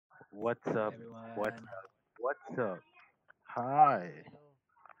What's up? What's everyone. up? What's up? Hi. Hello.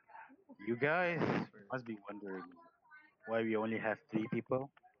 You guys For must be wondering why we only have three people.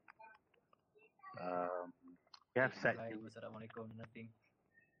 Um, we have sad Baik, news. wassalamualaikum, nothing.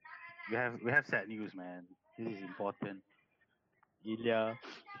 We have sad news, man. This is important. Ilya,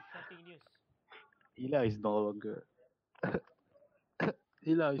 Shocking news. Ilya is no longer.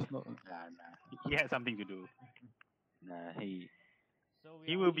 Ilya is not. Nah. He had something to do. Nah, So we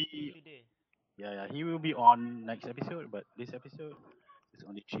he are will only three be. today. Yeah. He will be on next episode, but this episode is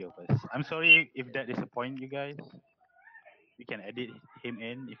only three of us. I'm sorry if that disappoint you guys. We can edit him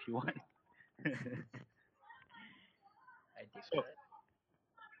in if you want. I did so that.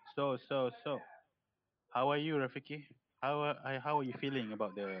 so, how are you, Rafiki? How are you feeling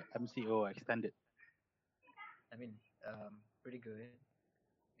about the MCO extended? I mean, pretty good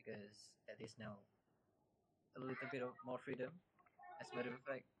because at least now a little bit of more freedom. As a matter of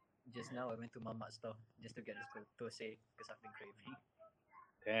fact, just now I went to Mama's store just to get this thosai because I've been craving.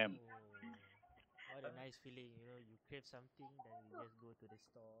 Damn. Oh, what a nice feeling. You know, you crave something, then you just go to the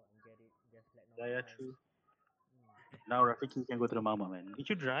store and get it just like normal Yeah, times. true. Mm. Now Rafiki can go to the mama, man. Did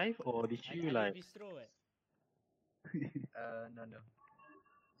you drive or did you Ali like? Bistro, eh? No, Oh,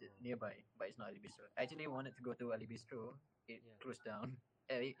 nearby, but it's not Ali Bistro. I actually wanted to go to Ali Bistro. It yeah. closed down.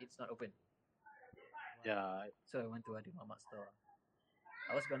 It's not open. Wow. Yeah, So I went to Adi Mama's store.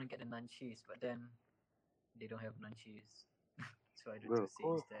 I was gonna get the naan cheese, but then they don't have naan cheese. So I do bro,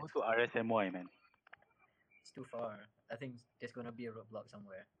 thosai instead. go to RSMY, man. It's too far. I think there's gonna be a roadblock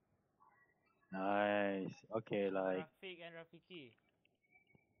somewhere. Nice. Okay, So, like Rafiq and Rafiki,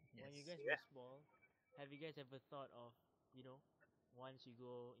 when you Yes. guys were small, have you guys ever thought of, you know, once you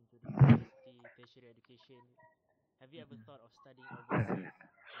go into the university, tertiary education, have you ever Mm-hmm. thought of studying overseas,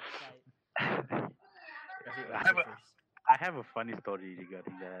 outside? Rafiq, I want to have say a first? I have a funny story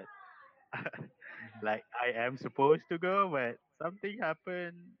regarding that. Mm-hmm. Like I am supposed to go, but something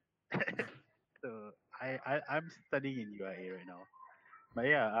happened. So I'm studying in UIA right now. But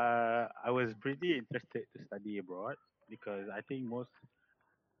yeah, I was pretty interested to study abroad because I think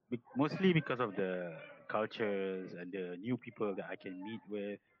mostly because of the cultures and the new people that I can meet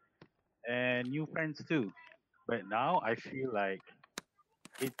with and new friends too. But now I feel like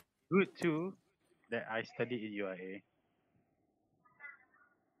it's good too that I study in UIA.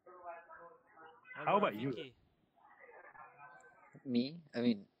 What How about about you? Rafiki? Me, I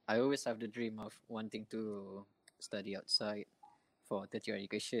mean, I always have the dream of wanting to study outside for tertiary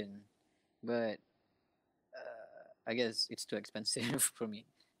education, but I guess it's too expensive for me.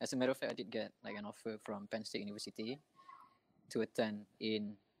 As a matter of fact, I did get like an offer from Penn State University to attend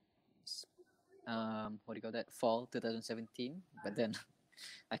in what do you call that, fall 2017, but then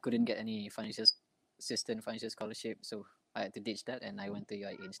I couldn't get any financial assistance, financial scholarship, so I had to ditch that and I went to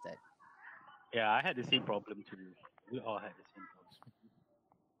UIA instead. Yeah, I had the same problem too. We all had the same problem.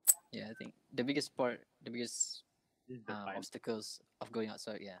 Yeah, I think the biggest part, the biggest This is the final. obstacles of going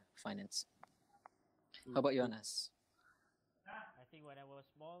outside, yeah, finance. How True, about you, true. Anas? I think when I was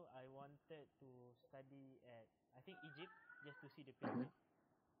small, I wanted to study at, I think, Egypt, just to see the pyramid.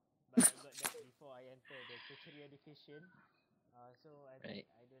 Mm-hmm. But I got that before I entered the tertiary education. So I think Right.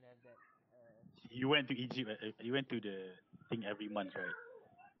 I don't have that. You went to Egypt. You went to the thing every month, right?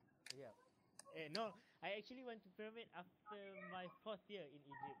 Yeah. No, I actually went to pyramid after my fourth year in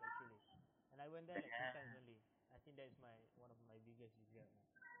Egypt actually, and I went there like two times only. I think that is my one of my biggest regret now.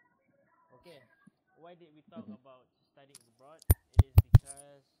 Okay, why did we talk Mm-hmm. about studying abroad? It is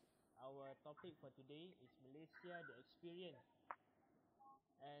because our topic for today is Malaysia, the experience.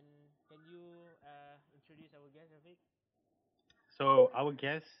 And can you introduce our guest, Rafiq? So our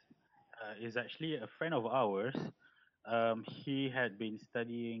guest is actually a friend of ours. He had been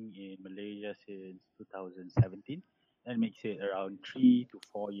studying in Malaysia since 2017. That makes it around 3 to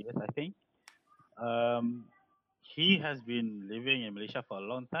 4 years, I think. Um, he has been living in Malaysia for a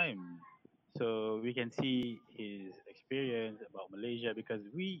long time. So we can see his experience about Malaysia because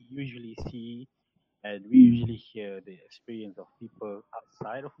we usually see and we usually hear the experience of people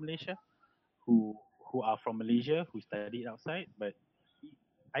outside of Malaysia who who are from Malaysia who studied outside. But he,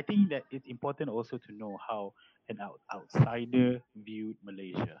 I think that it's important also to know how an outsider viewed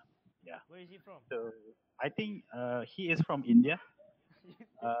Malaysia. Yeah. Where is he from? So I think he is from India. You think?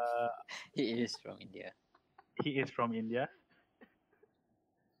 Uh, He is from India. he is from India.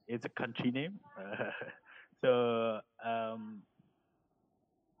 It's a country name. So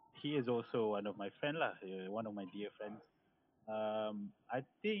he is also one of my friend lah, one of my dear friends. I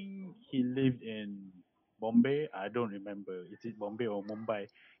think he lived in Bombay. I don't remember. Is it Bombay or Mumbai?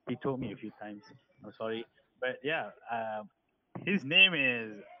 He told me a few times. I'm sorry, but yeah, his name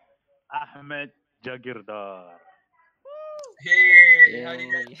is Ahmed Jagirdar. Woo! Hey, how you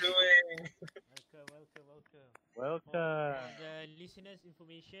guys Yay. doing? Welcome, welcome, welcome. For Welcome. the listeners'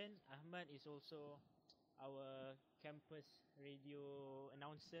 information, Ahmad is also our campus radio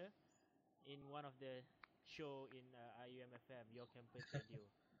announcer in one of the show in IUMFM, Your Campus Radio.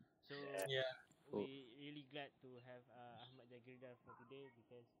 So Yeah. Oh, we really glad to have Ahmad Jagirdar for today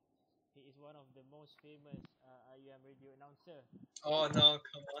because he is one of the most famous IUM radio announcer. Oh So no,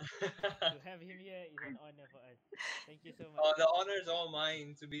 come on. to have him here is an honor for us. Thank you so much. Oh, the honor is all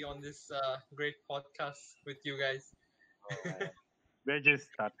mine to be on this great podcast with you guys. All right. We're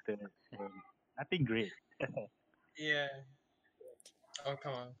just started. So nothing great. Yeah. Oh,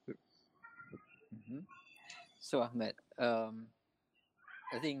 come on. mhm. So Ahmed,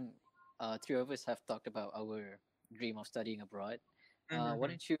 I think three of us have talked about our dream of studying abroad. Why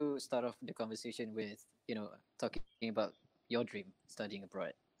Mm-hmm. don't you start off the conversation with talking about your dream studying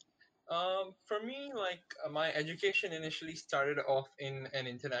abroad? For me, like my education initially started off in an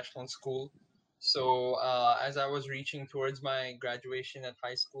international school. So as I was reaching towards my graduation at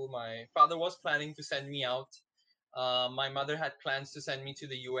high school, my father was planning to send me out. My mother had plans to send me to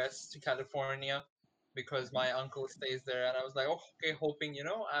the U.S. to California because my uncle stays there, and I was like, oh, okay, hoping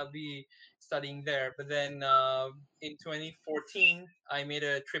I'll be studying there. But then in 2014, I made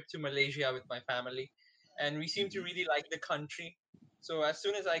a trip to Malaysia with my family, and we seemed to Mhm. really like the country. So as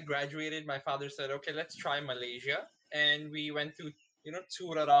soon as I graduated, my father said, "Okay, let's try Malaysia," and we went to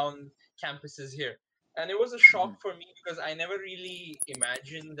tour around campuses here. And it was a Mhm. shock for me because I never really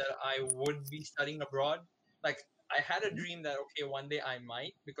imagined that I would be studying abroad. Like I had a Mhm. dream that okay, one day I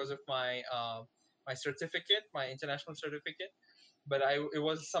might because of my certificate, my international certificate, but I it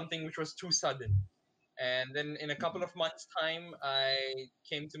was something which was too sudden. And then in a couple Mhm. of months' time, I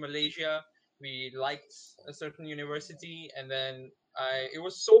came to Malaysia. We liked a certain university, and then I it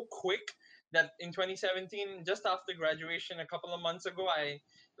was so quick that in 2017, just after graduation, a couple of months ago, I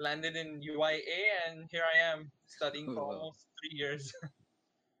landed in UIA, and here I am studying for Oh, wow. almost 3 years.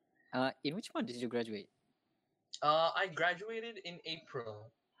 In which month did you graduate? I graduated in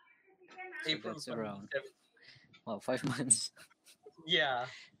April, So April that's around 2017. 5 months. Yeah,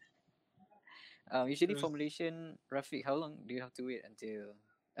 Usually it for was. Malaysian, Rafiq, how long do you have to wait until?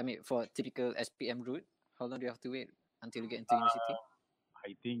 I mean, for typical SPM route, how long do you have to wait until you get into university?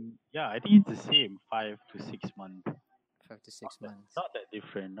 I think yeah, I think it's the same, 5 to 6 months. 5 to 6 months. Not that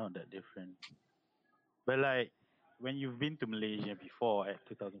different, not that different. But like when you've been to Malaysia before at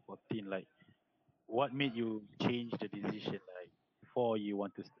 2014, like what made you change the decision? Like before you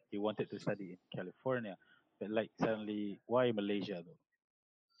wanted to study in California, but like suddenly why Malaysia though?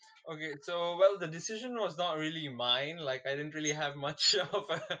 Okay, so well, the decision was not really mine. Like, I didn't really have much of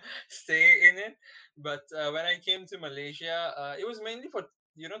a stay in it. But when I came to Malaysia, it was mainly for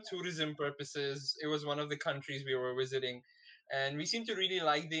tourism purposes. It was one of the countries we were visiting, and we seemed to really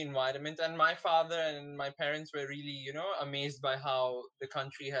like the environment. And my father and my parents were really amazed by how the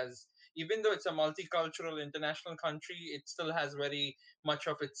country has, even though it's a multicultural international country, it still has very much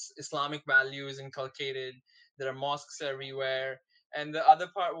of its Islamic values inculcated. There are mosques everywhere, and the other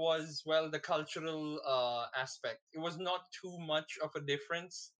part was well the cultural aspect. It was not too much of a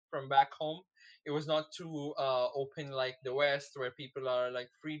difference from back home. It was not too open like the West, where people are like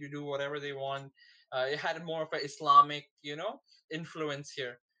free to do whatever they want. It had more of an Islamic influence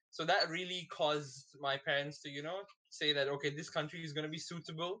here. So that really caused my parents to say that okay, this country is going to be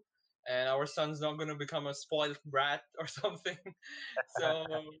suitable, and our son's not going to become a spoiled brat or something. So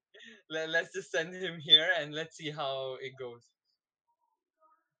let's just send him here and let's see how it goes.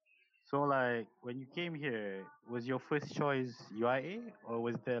 So like when you came here, was your first choice UIA or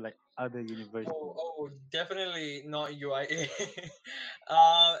was there like other Oh, universities? oh, definitely not UIA.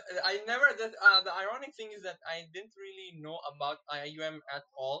 I never. The ironic thing is that I didn't really know about IUM at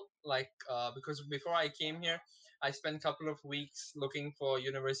all. Like, because before I came here, I spent a couple of weeks looking for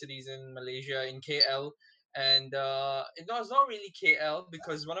universities in Malaysia, in KL, and it was not really KL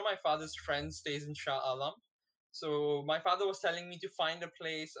because one of my father's friends stays in Shah Alam. So my father was telling me to find a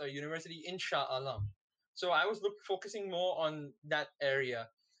place, a university in Shah Alam. So I was focusing more on that area.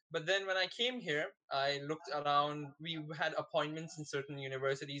 But then when I came here, I looked around. We had appointments in certain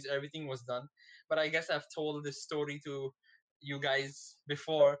universities. Everything was done. But I guess I've told this story to you guys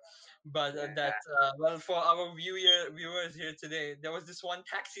before. But that well, for our viewers here today, there was this one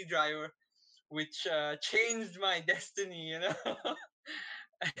taxi driver which changed my destiny.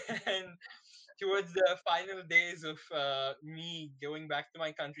 And towards the final days of me going back to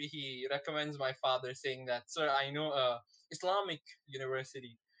my country, he recommends my father, saying that, "Sir, I know a Islamic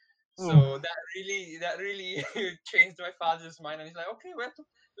university." Oof. So that really changed my father's mind, and he's like, "Okay,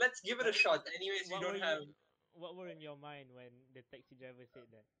 let's give it a What were shot. Anyways, we what don't were have. you what were in your mind when the taxi driver said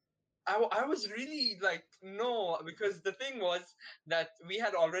that? I was really like, no, because the thing was that we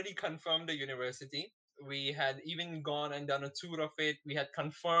had already confirmed the university. We had even gone and done a tour of it. We had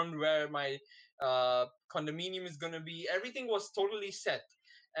confirmed where my condominium is going to be. Everything was totally set.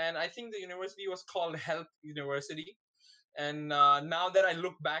 And I think the university was called Help University. And now that I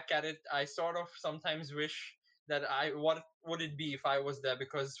look back at it, I sort of sometimes wish that what would it be if I was there,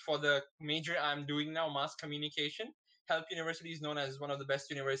 because for the major I'm doing now, mass communication, Help University is known as one of the best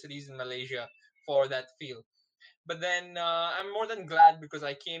universities in Malaysia for that field. But then I'm more than glad because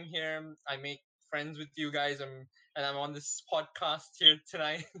I came here, I make friends with you guys, and I'm on this podcast here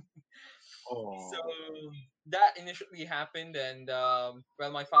tonight. So Oh. that initially happened, and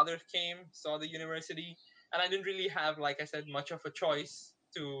well, my father came, saw the university, and I didn't really have, like I said, much of a choice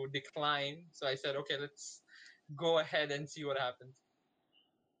to decline. So I said, okay, let's go ahead and see what happens.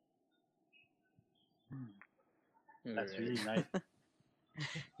 Hmm. That's Right. really nice.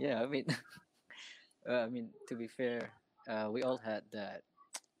 Yeah, I mean, to be fair, we all had that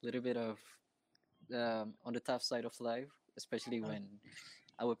little bit of on the tough side of life, especially when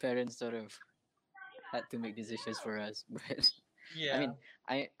our parents sort of had to make decisions for us. But I Yeah. mean,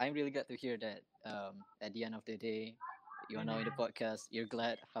 I'm really glad to hear that at the end of the day, you are now in the Hmm. podcast. You're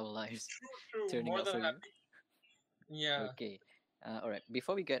glad how life's True, true. turning More out than for you. happy. Yeah. Okay. All right.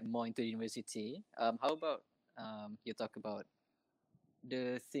 Before we get more into the university, how about you talk about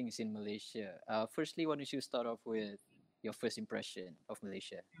the things in Malaysia? Firstly, why don't you start off with your first impression of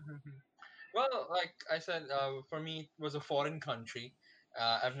Malaysia? Well, like I said, for me, it was a foreign country.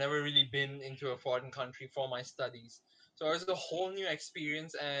 I've never really been into a foreign country for my studies. So it was a whole new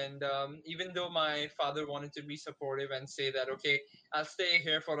experience. And even though my father wanted to be supportive and say that, okay, I'll stay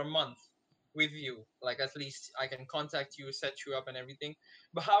here for a month with you, like at least I can contact you, set you up, and everything.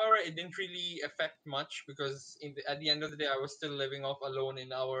 But however, it didn't really affect much because at the end of the day, I was still living off alone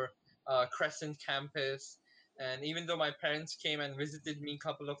in our Crescent campus, and even though my parents came and visited me a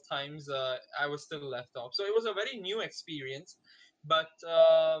couple of times, I was still left off. So it was a very new experience. But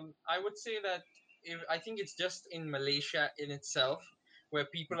I would say that I think it's just in Malaysia in itself where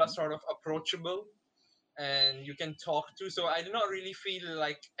people are Hmm. sort of approachable and you can talk to. So I did not really feel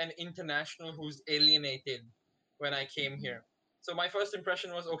like an international who's alienated when I came Hmm. here. So my first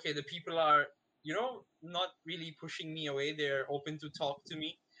impression was, okay, the people are, not really pushing me away. They're open to talk to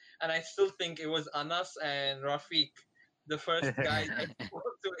me. And I still think it was Anas and Rafiq, the first guys I spoke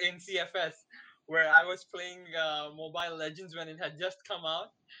to in CFS, where I was playing Mobile Legends when it had just come out.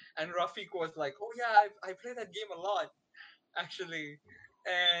 And Rafiq was like, oh, yeah, I play that game a lot actually.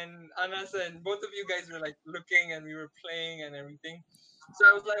 And Anas and both of you guys were like looking and we were playing and everything. So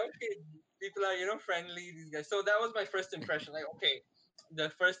I was like, okay, people are, friendly, these guys. So that was my first impression. Like, okay, the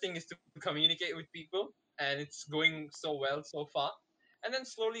first thing is to communicate with people and it's going so well so far. And then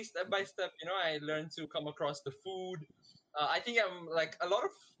slowly, step by step, I learned to come across the food. I think I'm like a lot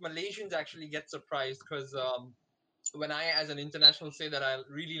of Malaysians actually get surprised because when I, as an international, say that I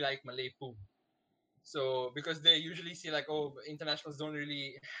really like Malay food, so because they usually see like, oh, internationals don't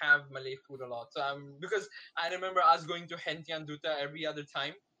really have Malay food a lot. So because I remember us going to Hentian Duta every other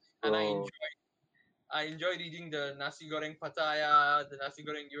time, and Oh, I enjoyed eating the nasi goreng Pattaya, the nasi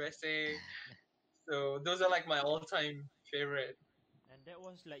goreng USA. So those are like my all time favorite. And that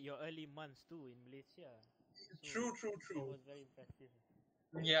was like your early months too in Malaysia. So True, true, that true. was very impressive.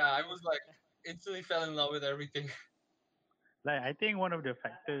 Yeah, I I was was like instantly fell in love with everything. like I think one of the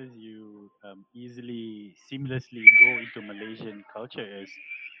factors you easily seamlessly go into Malaysian culture is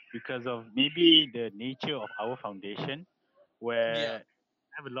because of maybe the nature of our foundation, Yeah, where we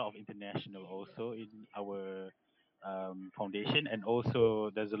have a lot of international also in our foundation, and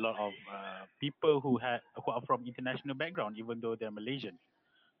also there's a lot of people who are from international background, even though they're Malaysian.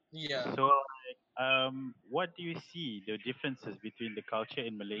 yeah. So, what do you see the differences between the culture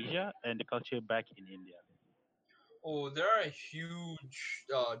in Malaysia and the culture back in India? Oh, there are huge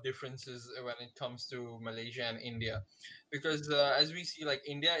differences when it comes to Malaysia and India, because as we see, like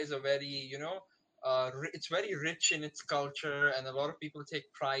India is a very, it's very rich in its culture, and a lot of people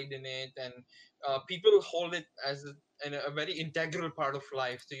take pride in it, and people hold it as a very integral part of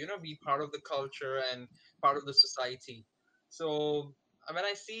life to, be part of the culture and part of the society. So when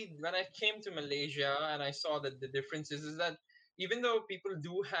I came to Malaysia and I saw that the difference is that even though people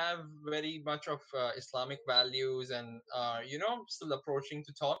do have very much of Islamic values and still approaching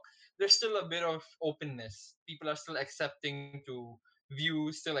to talk, there's still a bit of openness. People are still accepting to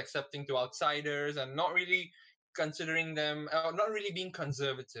views, still accepting to outsiders, and not really considering them, not really being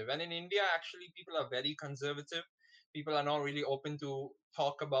conservative. And in India, actually, people are very conservative. People are not really open to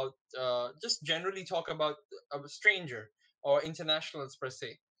talk about just generally talk about a stranger or internationals per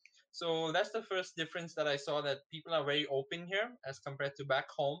se. So that's the first difference that I saw, that people are very open here as compared to back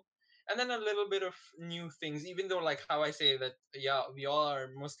home. And then a little bit of new things, even though, like how I say that, yeah, we all are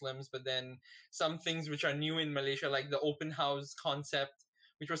Muslims, but then some things which are new in Malaysia, like the open house concept,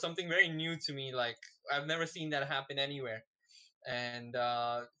 which was something very new to me. Like, I've never seen that happen anywhere. And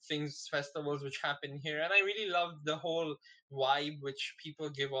things, festivals which happen here, and I really love the whole vibe which people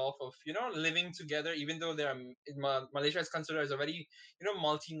give off of, living together, even though Malaysia is considered as a very,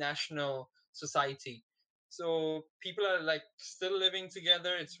 multinational society. So people are like still living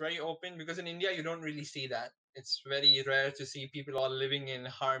together. It's very open, because in India you don't really see that. It's very rare to see people all living in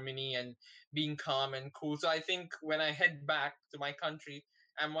harmony and being calm and cool. So I think when I head back to my country,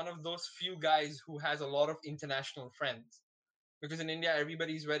 I'm one of those few guys who has a lot of international friends, because in India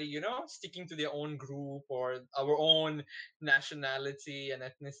everybody's very, sticking to their own group or our own nationality and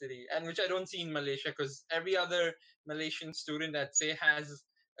ethnicity, and which I don't see in Malaysia, because every other Malaysian student, I'd say, has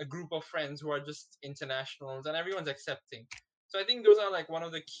a group of friends who are just internationals, and everyone's accepting. So I think those are like one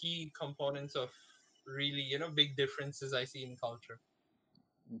of the key components of really, big differences I see in culture.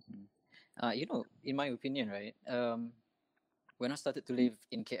 Mhm. In my opinion, right? When I started to live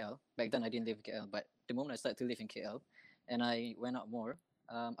in KL, back then I didn't live in KL, but the moment I started to live in KL, and I went out more,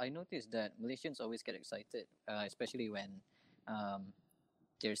 I noticed that Malaysians always get excited, especially when um,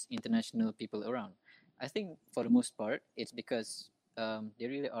 there's international people around. I think for the most part, it's because they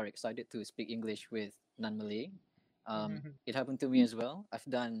really are excited to speak English with non-Malay. It happened to me as well. I've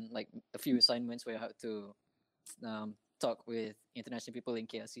done like a few assignments where I had to talk with international people in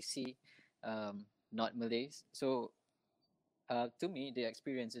KLCC, not Malays. So to me, the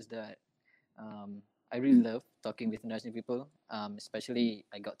experience is that I really love talking with international people. Especially,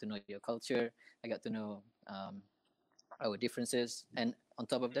 I got to know your culture. I got to know our differences, and on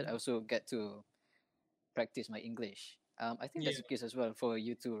top of that, I also get to practice my English. I think that's Yeah. the case as well for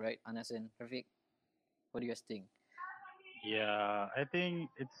you too, right, Anas and Rafiq? What do you guys think? Yeah, I think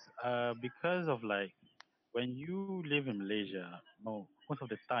it's because of like when you live in Malaysia, no, most of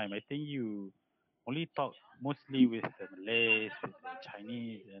the time I think you only talk mostly with the Malays, with the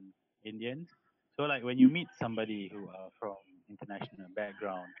Chinese and Indians. So like when you meet somebody who are from international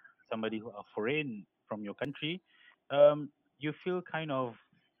background, somebody who are foreign from your country, you feel kind of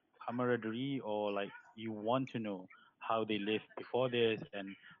camaraderie, or like you want to know how they lived before this and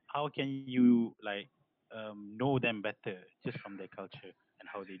how can you like know them better just from their culture and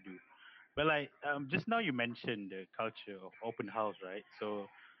how they do. Well, like just now you mentioned the culture of open house, right? So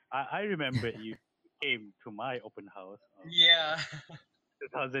I remember you came to my open house Yeah.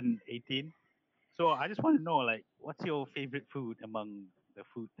 2018. So I just want to know, like, what's your favorite food among the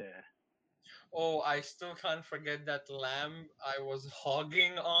food there? Oh, I still can't forget that lamb I was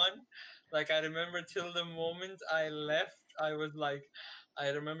hogging on. Like, I remember till the moment I left, I was like, I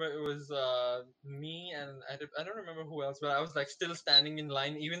remember it was me and I don't remember who else, but I was like still standing in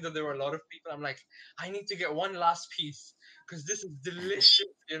line, even though there were a lot of people. I'm like, I need to get one last piece because this is delicious,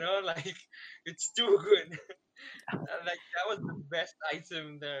 like it's too good. Like that was the best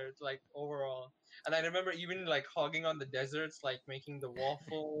item there, like overall. And I remember even like hogging on the desserts, like making the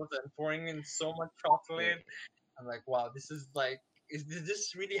waffles and pouring in so much Right. chocolate. I'm like, wow, this is like,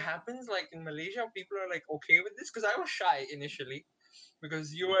 this really happens? Like in Malaysia, people are like okay with this? Because I was shy initially,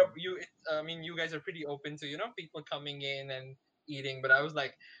 because I mean, you guys are pretty open to people coming in and eating, but I was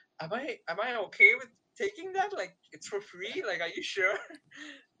like, am I okay with taking that? Like it's for free? Like, are you sure?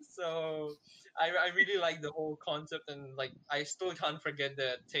 So I really like the whole concept, and like I still can't forget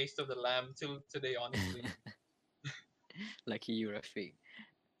the taste of the lamb till today, honestly. Lucky you, Rafiq.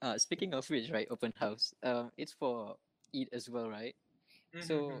 Speaking of which, right, open house. It's for eat as well, right? Mm-hmm.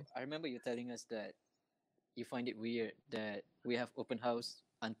 So I remember you telling us that you find it weird that we have open house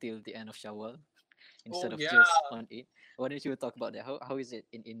until the end of Shawwal Oh instead of yeah. just on Eid. Why don't you talk about that? How is it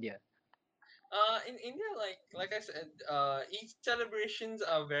in India? In India, like I said, Eid celebrations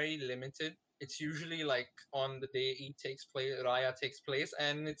are very limited. It's usually like on the day Eid takes place, Raya takes place,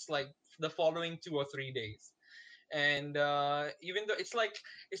 and it's like the following 2 or 3 days. And even though it's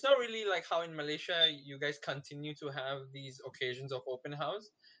not really like how in Malaysia you guys continue to have these occasions of open house,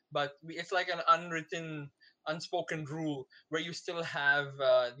 but it's like an unwritten, unspoken rule where you still have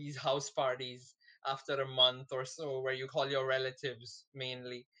these house parties after a month or so, where you call your relatives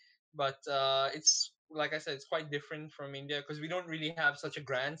mainly. But it's like I said, it's quite different from India, because we don't really have such a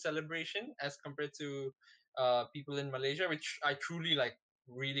grand celebration as compared to people in Malaysia, which I truly like,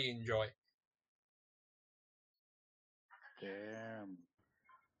 really enjoy. Damn.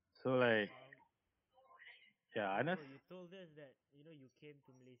 So like, Um, Yeah, Anas. Oh, you told us that you came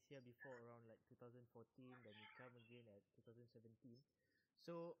to Malaysia before around like 2014, then you come again at 2017.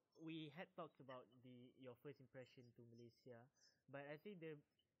 So we had talked about the your first impression to Malaysia, but I think the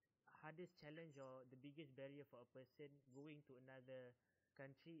hardest challenge or the biggest barrier for a person going to another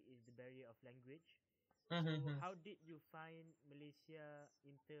country is the barrier of language. So Mm-hmm. how did you find Malaysia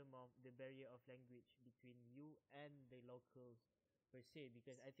in terms of the barrier of language between you and the locals per se?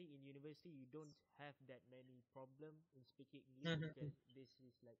 Because I think in university you don't have that many problem in speaking English Mm-hmm. because this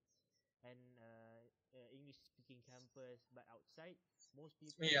is like an English speaking campus, but outside most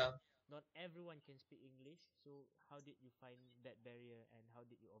people, Yeah. not everyone can speak English. So how did you find that barrier and how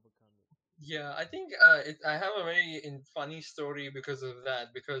did you overcome it? Yeah, I think I have a very funny story because of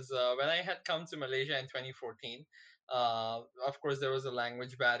that. Because when I had come to Malaysia in 2014, of course there was a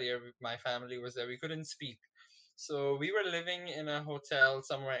language barrier. My family was there; we couldn't speak. So we were living in a hotel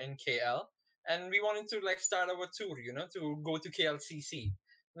somewhere in KL, and we wanted to like start our tour, to go to KLCC.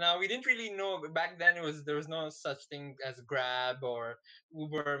 Now we didn't really know back then. There was no such thing as Grab or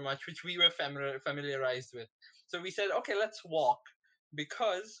Uber much, which we were familiarized with. So we said, okay, let's walk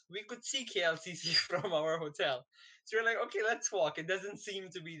because we could see KLCC from our hotel. So we're like, okay, let's walk. It doesn't seem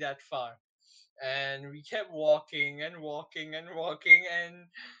to be that far. And we kept walking and walking and walking, and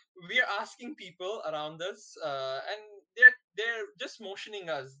we're asking people around us, and they're just motioning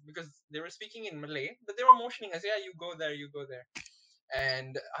us because they were speaking in Malay, but they were motioning us, yeah, you go there, you go there.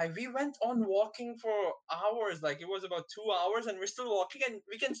 And we went on walking for hours, like it was about 2 hours, and we're still walking, and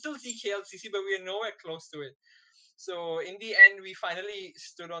we can still see KLCC, but we are nowhere close to it. So in the end, we finally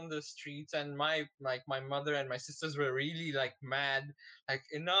stood on the streets, and my mother and my sisters were really like mad, like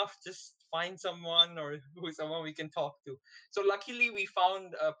enough, just find someone or someone we can talk to. So luckily, we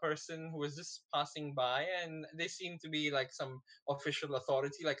found a person who was just passing by, and they seemed to be like some official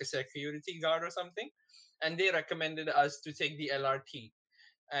authority, like a security guard or something, and they recommended us to take the LRT.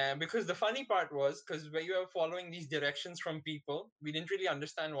 Because the funny part was, because when you were following these directions from people, we didn't really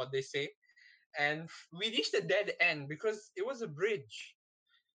understand what they say, and we reached a dead end because it was a bridge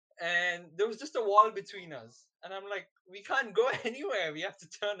and there was just a wall between us, and I'm like, we can't go anywhere, we have to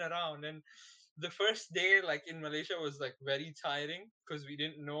turn around. And the first day like in Malaysia was like very tiring because we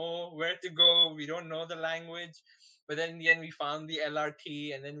didn't know where to go, we don't know the language. But then in the end we found the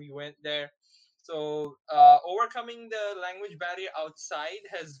LRT and then we went there. So overcoming the language barrier outside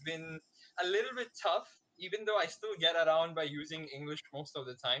has been a little bit tough, even though I still get around by using English most of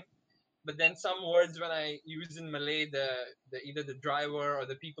the time. But then some words when I use in Malay, the either the driver or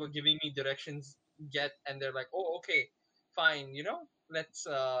the people giving me directions get, and they're like, oh, okay, fine, let's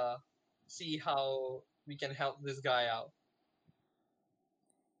see how we can help this guy out.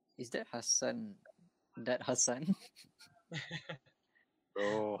 Is that Hassan? That Hassan?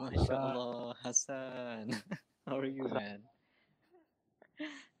 Bro, Hassan. MashaAllah, Hassan. How are you, Hassan. man?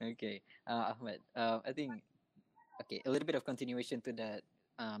 Okay, Ahmed. I think okay, a little bit of continuation to that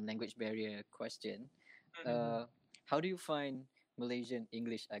language barrier question. Uh, how do you find Malaysian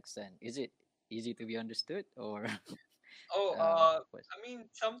English accent? Is it easy to be understood or Oh, what? I mean,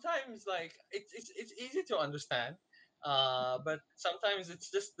 sometimes like it's easy to understand, but sometimes it's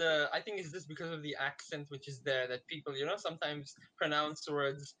just I think it's just because of the accent which is there that people sometimes pronounce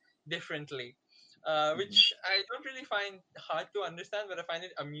words differently, Mm-hmm. which I don't really find hard to understand, but I find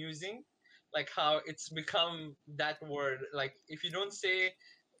it amusing, like how it's become that word. Like if you don't say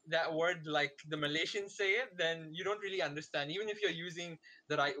that word like the Malaysians say it, then you don't really understand, even if you're using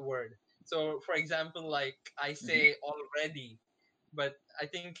the right word. So, for example, like I Mm-hmm. say already, but I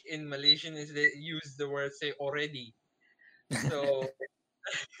think in Malaysian is they use the word say already. So,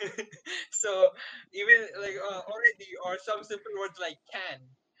 so even like Oh. already, or some simple words like can,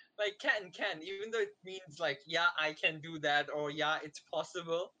 even though it means like yeah, I can do that, or yeah, it's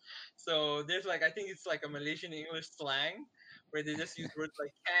possible. So there's like I think it's like a Malaysian English slang where they just use words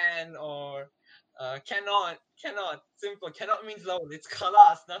like can or cannot. Simple cannot means loud. It's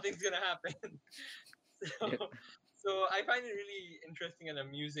kalas. Nothing's gonna happen. So, Yep. so I find it really interesting and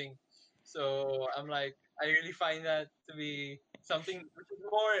amusing. So I'm like, I really find that to be something which is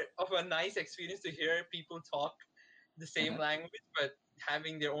more of a nice experience to hear people talk the same Uh-huh. language, but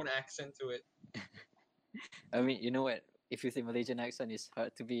having their own accent to it. I mean, you know what? If you think Malaysian accent is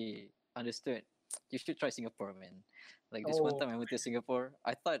hard to be understood, you should try Singapore, man. Like this one Oh, time I went to Singapore,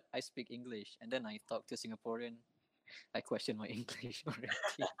 I thought I speak English, and then I talked to Singaporean. I question my English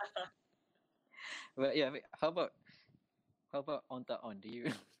already. But yeah, I mean, how about on ta on? Do you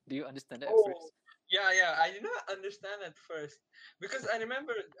do you understand that at oh, first? yeah, yeah. I did not understand at first because I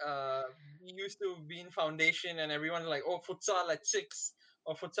remember we used to be in foundation and everyone like, oh, futsal at 6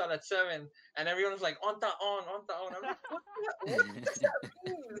 or futsal at 7, and everyone was like on ta on. I'm like, what does that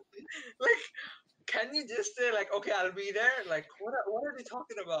mean? Like, can you just say like, okay, I'll be there? Like, what are they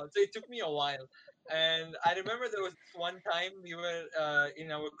talking about? So it took me a while, and I remember there was this one time we were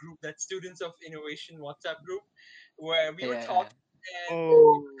in our group, that Students of Innovation WhatsApp group, where we were Yeah, yeah. talking, and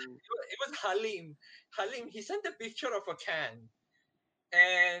Oh, it was Halim. Halim, he sent a picture of a can,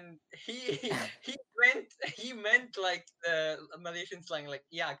 and he he meant he meant like the Malaysian slang, like,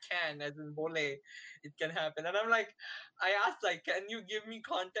 yeah, can, as in bole, it can happen. And I'm like, I asked, like, can you give me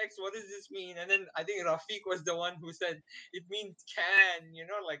context, what does this mean? And then I think Rafiq was the one who said it means can,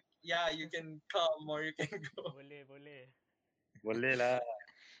 like, yeah, you can come or you can go. Boleh, boleh. boleh lah.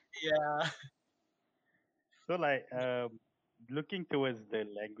 Yeah. So like looking towards the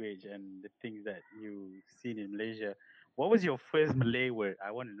language and the things that you seen in Malaysia, what was your first Malay word?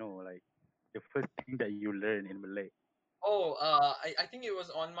 I want to know like the first thing that you learned in Malay. Oh, I think it was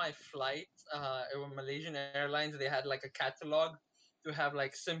on my flight. It was Malaysian Airlines. They had like a catalog to have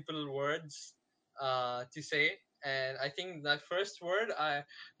like simple words to say. And I think that first word,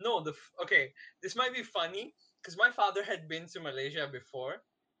 no, okay, this might be funny because my father had been to Malaysia before.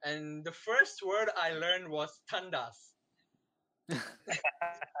 And the first word I learned was tandas.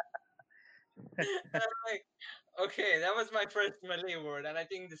 And I'm like, okay, that was my first Malay word. And I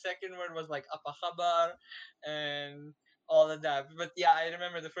think the second word was like apa khabar and all of that. But yeah, I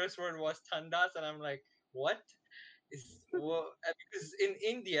remember the first word was tandas, and I'm like, what because in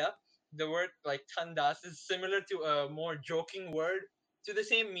India, the word like tandas is similar to a more joking word to the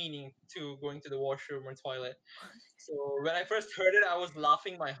same meaning to going to the washroom or toilet. So when I first heard it, I was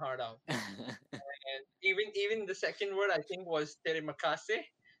laughing my heart out. And even the second word I think was terima kasih,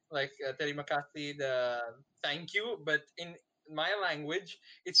 like terima kasih, the thank you. But in my language,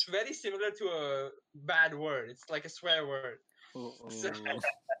 it's very similar to a bad word. It's like a swear word. Oh, So, oh.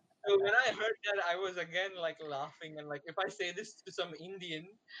 so when I heard that, I was again like laughing, and like if I say this to some Indian,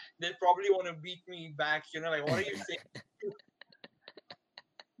 they probably want to beat me back. Like, what are you saying?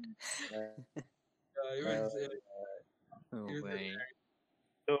 It Uh, was Oh, it was boy.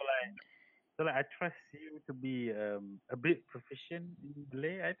 so like I trust you to be a bit proficient in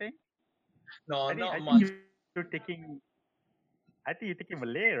Malay. I think. no, I not think much. you're taking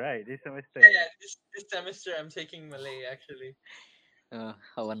Malay right this semester. Yeah, this semester I'm taking Malay actually.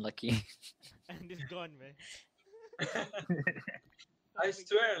 How unlucky. And it's gone, man. I Perfect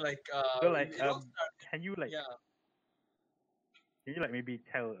swear, timing. like So like it all started. can you like Yeah. can you like maybe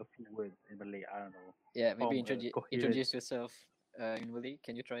tell a few words in Malay? I don't know. Yeah, maybe Form a coherent. introduce yourself in Malay.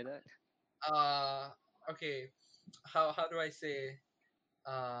 Can you try that? Uh okay. How do I say?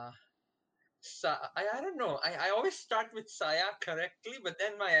 Uh I don't know. I always start with saya correctly, but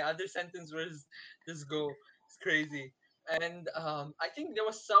then my other sentence was just go it's crazy. And I think there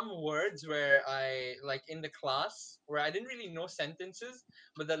was some words where I like in the class where I didn't really know sentences,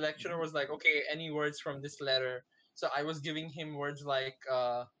 but the lecturer Mhm. was like, okay, any words from this letter. So I was giving him words like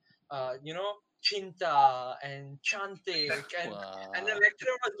chinta and chantik, and the Wow.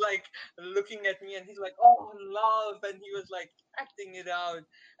 lecturer was like looking at me, and he's like, oh, love, and he was like acting it out.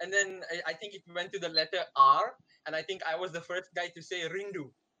 And then I think it went to the letter R, and I think I was the first guy to say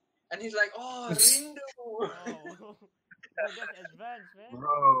rindu, and he's like, oh, rindu. Oh, bro, that's advanced, man.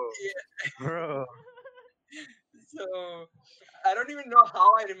 Bro, Yeah. bro. So I don't even know how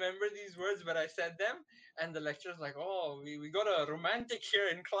I remember these words, but I said them, and the lecturer's like, oh, we got a romantic here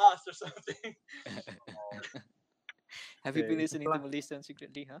in class or something. Have you been It's a listening to plus. Malay Sound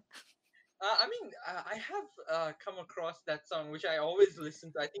secretly, huh? I mean, I have come across that song, which I always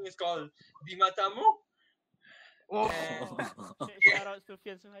listen to. I think it's called Di Matamu. And Oh, Oh, shout out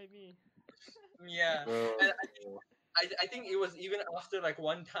Sufyan Suhaimi. yeah, bro. and I think it was even after like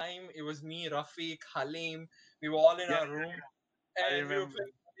one time, it was me, Rafiq, Halim. We were all in Yeah, our room, I and we were remember.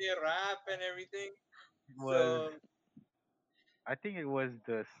 playing rap and everything. It was. So I think it was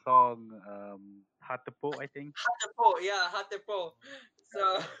the song Hatapo. I think. Hatepo, yeah, Hatepo. So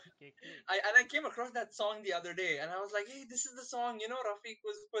Okay, click. I came across that song the other day, and I was like, hey, this is the song Rafiq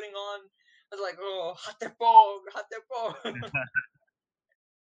was putting on. I was like, oh, Hatepo, Hatepo.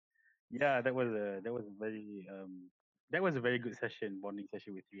 Yeah, that was a very good session, bonding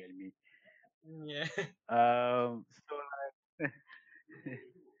session with you and me. Yeah. So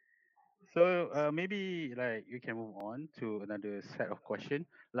so maybe like we can move on to another set of question.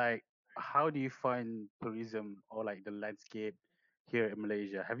 Like, how do you find tourism or like the landscape here in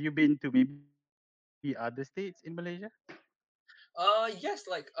Malaysia? Have you been to maybe other states in Malaysia? Yes,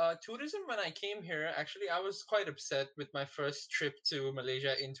 like tourism when I came here, actually I was quite upset with my first trip to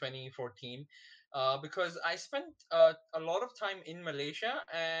Malaysia in 2014 because I spent a lot of time in Malaysia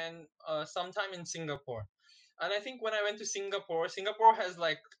and some time in Singapore. And I think when I went to Singapore, Singapore has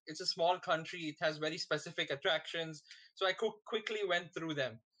like, it's a small country. It has very specific attractions, so I quickly went through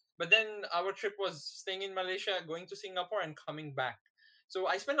them. But then our trip was staying in Malaysia, going to Singapore, and coming back. So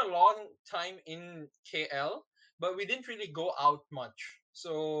I spent a long time in KL, but we didn't really go out much.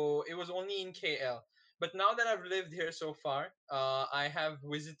 So it was only in KL. But now that I've lived here so far, I have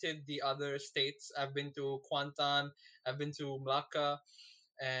visited the other states. I've been to Kuantan, I've been to Melaka,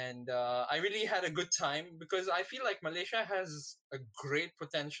 and I really had a good time because I feel like Malaysia has a great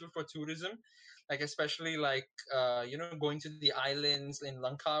potential for tourism, like especially like going to the islands in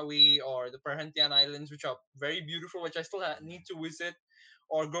Langkawi or the Perhentian Islands, which are very beautiful, which I still need to visit,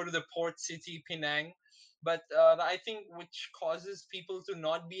 or go to the port city Penang. But I think which causes people to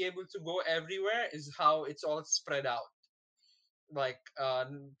not be able to go everywhere is how it's all spread out. Like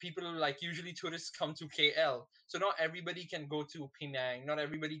people, like usually tourists come to KL, so not everybody can go to Penang, not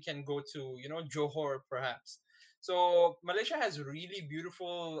everybody can go to Johor perhaps. So Malaysia has really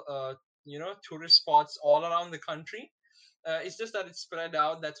beautiful tourist spots all around the country. It's just that it's spread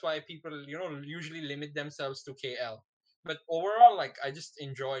out. That's why people usually limit themselves to KL. But overall, like, I just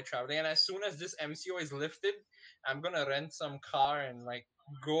enjoy traveling, and as soon as this MCO is lifted, I'm gonna rent some car and like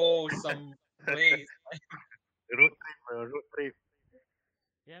go some place. Road trip, road trip.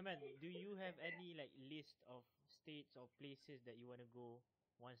 Yeah, man. Do you have any like list of states or places that you want to go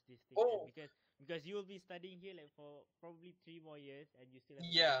once this thing end? Oh, Because you will be studying here like for probably 3 more years, and you still have a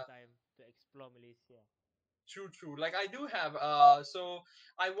lot of yeah. time to explore Malaysia. True, true. Like I do have. So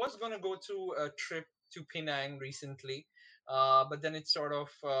I was gonna go to a trip to Penang recently, but then it sort of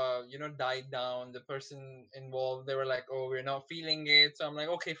died down. The person involved, they were like, "Oh, we're not feeling it." So I'm like,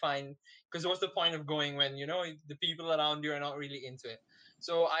 "Okay, fine." Because what's the point of going when the people around you are not really into it?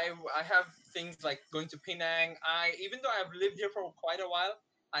 So I have things like going to Penang. Even though I've lived here for quite a while,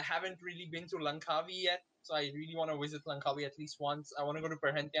 I haven't really been to Langkawi yet. So I really want to visit Langkawi at least once. I want to go to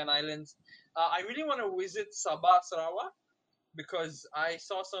Perhentian Islands. I really want to visit Sabah, Sarawak, because I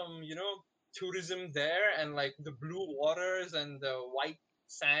saw some, tourism there, and like the blue waters and the white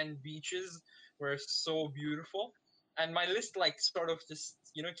sand beaches were so beautiful. And my list, like, sort of just,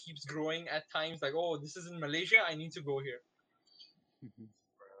 keeps growing at times. Like, oh, this is in Malaysia. I need to go here.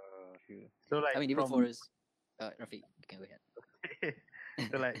 True. So I like mean, even for from us, Rafi, you can go ahead.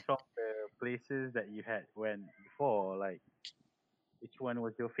 so like from the places that you had went before, like which one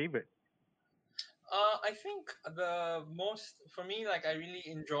was your favorite? I think the most for me, like, I really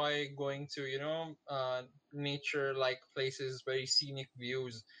enjoy going to nature like places, very scenic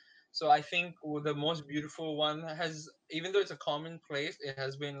views. So I think the most beautiful one has, even though it's a common place, it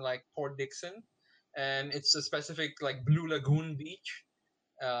has been like Port Dickson, and it's a specific like Blue Lagoon beach,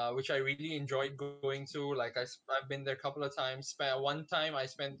 which I really enjoyed going to. Like I've been there a couple of times. One time I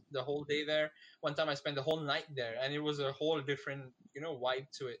spent the whole day there. One time I spent the whole night there, and it was a whole different vibe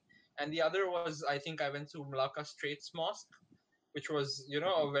to it. And the other was, I think I went to Malacca Straits Mosque, which was Mhm.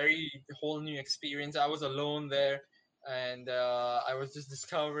 a very whole new experience. I was alone there, and I was just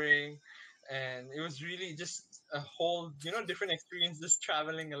discovering, and it was really just a whole different experience just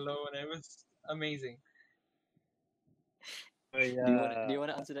traveling alone. It was amazing. So Do you yeah, want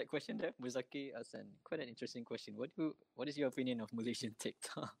to answer that question there, Muzaki? As an quite an interesting question. What is your opinion of Malaysian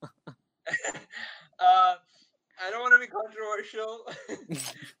TikTok? uh, I don't want to be controversial. I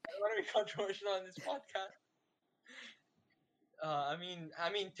don't want to be controversial on this podcast. I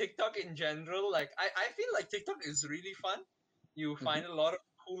mean, TikTok in general. Like, I feel like TikTok is really fun. You Mhm. find a lot of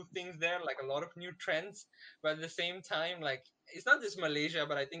cool things there, like a lot of new trends. But at the same time, like, it's not just Malaysia,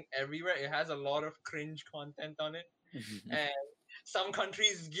 but I think everywhere it has a lot of cringe content on it. And some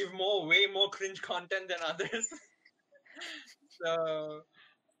countries give way more cringe content than others. So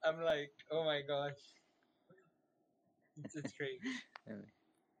I'm like, oh my gosh, it's crazy. Uh,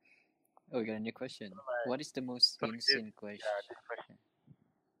 oh, we got a new question. like What is the most sorry, insane this question. question?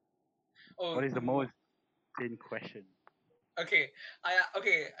 Oh, What is the most in question? okay.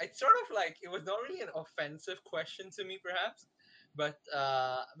 Okay. It's sort of like, it was not really an offensive question to me, perhaps, but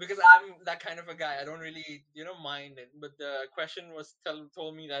because I'm that kind of a guy, I don't really mind it. But the question was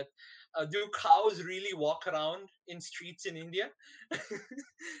told me that, do cows really walk around in streets in India?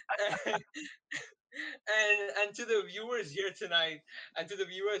 And to the viewers here tonight,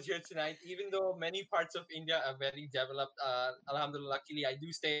 even though many parts of India are very developed, alhamdulillah, luckily I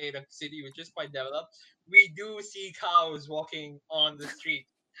do stay in a city which is quite developed. We do see cows walking on the street.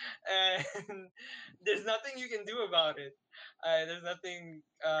 and there's nothing you can do about it. There's nothing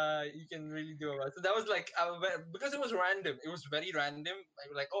you can really do about it. So that was like because it was random. It was very random.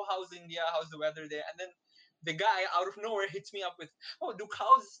 Like, oh, how's India? How's the weather there? And then the guy out of nowhere hits me up with, oh, do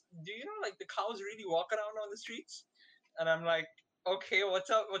you know, like, the cows really walk around on the streets? And I'm like, okay,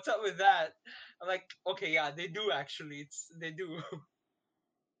 what's up with that? I'm like, okay, yeah, they do actually. They do.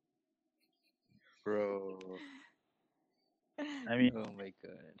 bro. I mean, Oh my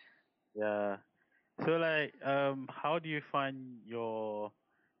god. yeah. So like, how do you find your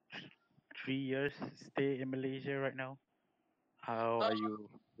 3 years stay in Malaysia right now? How uh, are you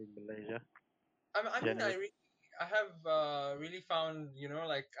in Malaysia I mean, generally? I have really found,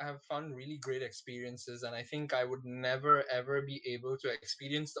 like, I have found really great experiences, and I think I would never ever be able to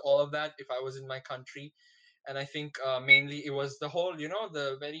experience all of that if I was in my country. And I think mainly it was the whole,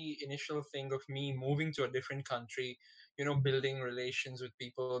 the very initial thing of me moving to a different country, building relations with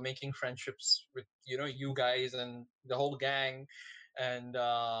people, making friendships with, you guys and the whole gang. And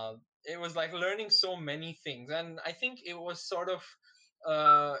it was like learning so many things. And I think it was sort of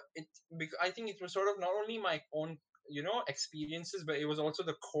I think it was sort of not only my own, experiences, but it was also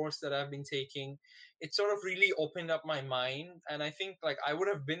the course that I've been taking. It sort of really opened up my mind, and I think, like, I would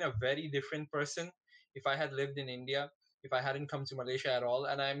have been a very different person if I had lived in India, if I hadn't come to Malaysia at all.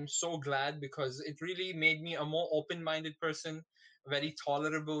 And I'm so glad, because it really made me a more open minded person, very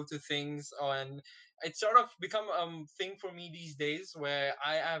tolerable to things. And it's sort of become a thing for me these days, where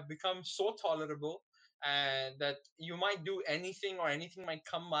I have become so tolerable, and that you might do anything, or anything might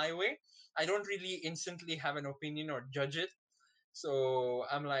come my way. I don't really instantly have an opinion or judge it. So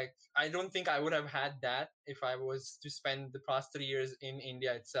I'm like, I don't think I would have had that if I was to spend the past 3 years in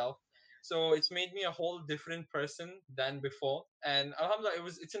India itself. So it's made me a whole different person than before. And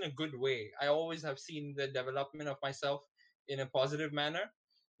alhamdulillah, it's in a good way. I always have seen the development of myself in a positive manner,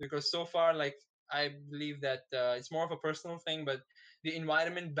 because so far, like, I believe that it's more of a personal thing, but the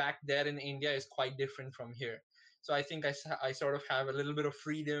environment back there in India is quite different from here. So I think I sort of have a little bit of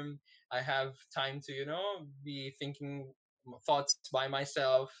freedom. I have time to, be thinking thoughts by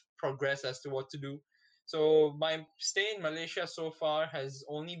myself, progress as to what to do. So my stay in Malaysia so far has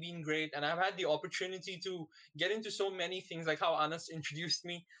only been great, and I've had the opportunity to get into so many things, like how Anas introduced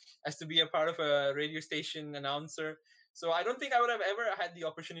me as to be a part of a radio station announcer. So I don't think I would have ever had the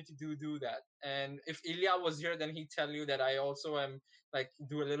opportunity to do that. And if Ilya was here, then he'd tell you that I also am, like,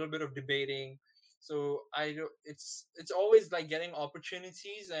 do a little bit of debating. So it's always like getting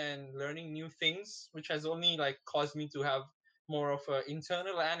opportunities and learning new things, which has only, like, caused me to have more of a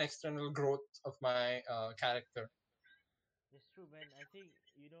internal and external growth of my character. That's true, man. I think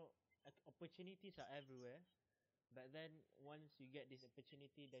opportunities are everywhere, but then once you get this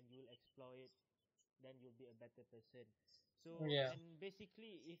opportunity, then you will explore it. Then you'll be a better person. So, Yeah. and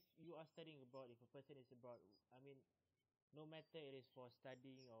basically, if you are studying abroad, if a person is abroad, I mean, no matter it is for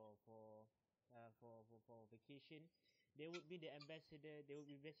studying or for vacation, they would be the ambassador. They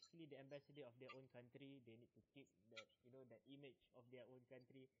would be basically the ambassador of their own country. They need to keep that that image of their own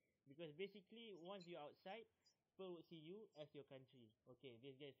country, because basically once you're outside, people would see you as your country. Okay,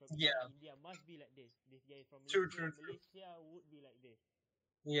 this guy is from India. Yeah. India must be like this. This guy is from True. Malaysia. True. True. Malaysia would be like this.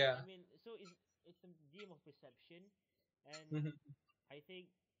 Yeah. I mean, so it's a game of perception, and Hmm. I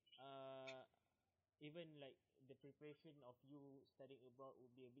think uh even like the preparation of you studying abroad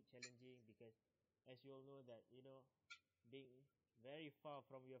would be a bit challenging, because as you all know that being very far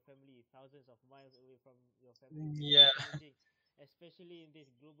from your family, thousands of miles away from your family, would be a bit Yeah. challenging, especially in this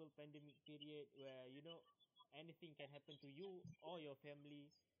global pandemic period where anything can happen to you or your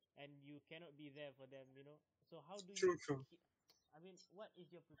family, and you cannot be there for them. So how do True. you True. I mean, what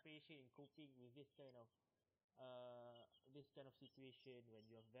is your preparation in coping with this kind of situation when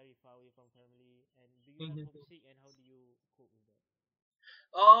you're very far away from family, and do you have Hmm. homesick, and how do you cope with that?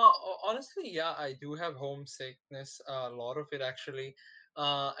 Honestly, yeah, I do have homesickness, a lot of it actually,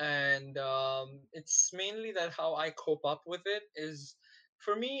 and it's mainly that how I cope up with it is,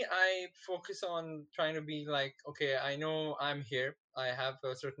 for me, I focus on trying to be like, okay, I know I'm here, I have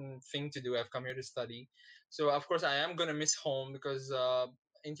a certain thing to do, I've come here to study, so of course I am gonna miss home, because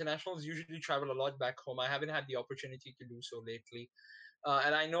internationals usually travel a lot back home. I haven't had the opportunity to do so lately,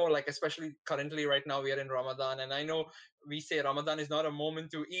 and I know, like, especially currently right now we are in Ramadan, and I know we say Ramadan is not a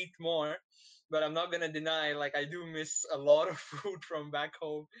moment to eat more, but I'm not gonna deny, like, I do miss a lot of food from back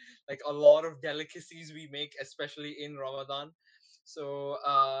home, like a lot of delicacies we make, especially in Ramadan. So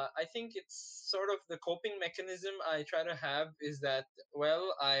I think it's sort of the coping mechanism I try to have is that,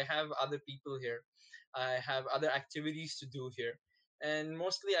 well, I have other people here, I have other activities to do here, and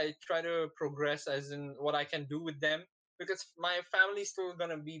mostly I try to progress as in what I can do with them, because my family's still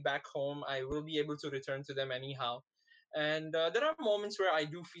gonna be back home. I will be able to return to them anyhow. And there are moments where I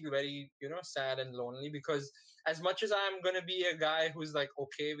do feel very, sad and lonely, because as much as I'm gonna be a guy who's like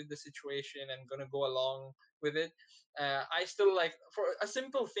okay with the situation and gonna go along with it, I still like, for a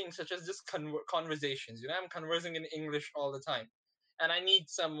simple thing such as just conversations. I'm conversing in English all the time, and I need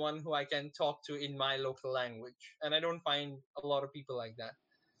someone who I can talk to in my local language, and I don't find a lot of people like that.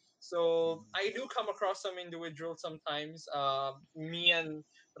 So Mm. I do come across some individuals sometimes. Me and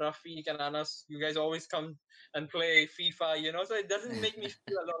Rafiq and Anas, you guys always come and play FIFA, So it doesn't make me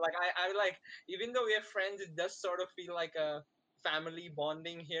feel alone. Like I like, even though we are friends, it does sort of feel like a family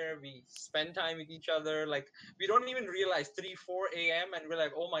bonding here. We spend time with each other. Like we don't even realize 3, 4 a.m. and we're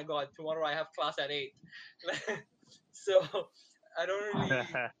like, oh my god, tomorrow I have class at 8. So I don't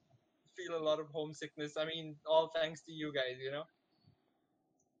really feel a lot of homesickness. I mean, all thanks to you guys.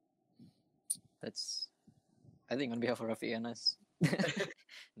 That's, I think, on behalf of Rafi and us.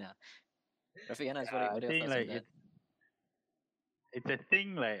 No, Rafi and us, I what are your think thoughts on like that? it's a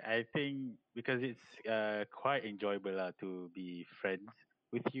thing like I think because it's quite enjoyable to be friends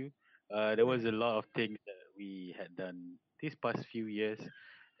with you. There was a lot of things that we had done these past few years,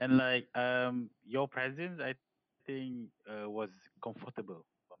 and like your presence I think was comfortable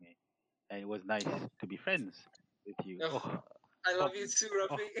for me, and it was nice to be friends with you. Oh, Ugh, I oh, love you too,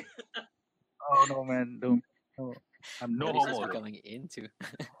 oh, Rafi. oh no man, don't. No, I'm no What is this homo though. becoming into?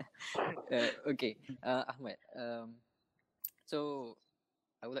 Okay, Ahmed. So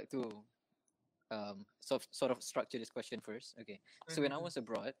I would like to sort of structure this question first. Okay, so when I Mhm. was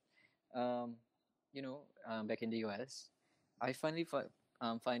abroad, um, back in the US, I find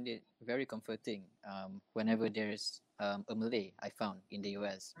it very comforting whenever there's a Malay I found in the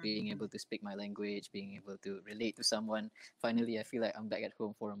US, being able to speak my language, being able to relate to someone. Finally, I feel like I'm back at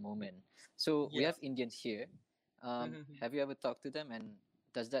home for a moment. So we Yeah. have Indians here. Mhm. Have you ever talked to them, and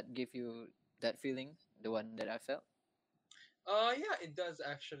does that give you that feeling, the one that I felt? Yeah, it does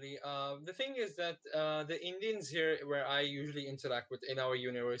actually. The thing is that the Indians here, where I usually interact with in our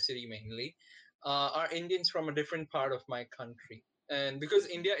university mainly, are Indians from a different part of my country. And because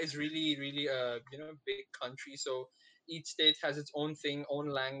India is really, really a big country, so each state has its own thing, own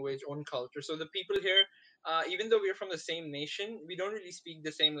language, own culture. So the people here, even though we're from the same nation, we don't really speak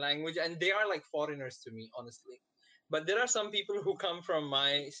the same language, and they are like foreigners to me, honestly. But there are some people who come from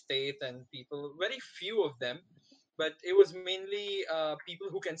my state, and people, very few of them, but it was mainly people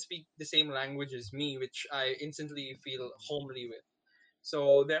who can speak the same language as me, which I instantly feel homely with.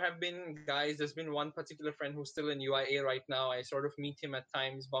 So there have been guys. There's been one particular friend who's still in UIA right now. I sort of meet him at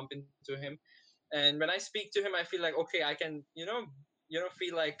times, bump into him, and when I speak to him, I feel like okay, I can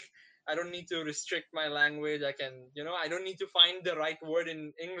feel like I don't need to restrict my language. I don't need to find the right word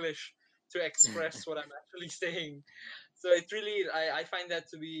in English to express what I'm actually saying. So it really, I find that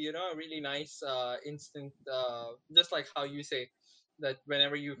to be a really nice instant, just like how you say that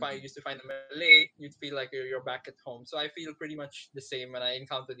whenever Mhm. used to find a Malay, you'd feel like you're back at home. So I feel pretty much the same when I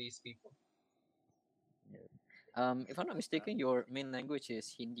encounter these people. Yeah. If I'm not mistaken, your main language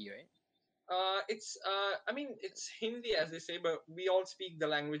is Hindi, right? I mean, it's Hindi as they say, but we all speak the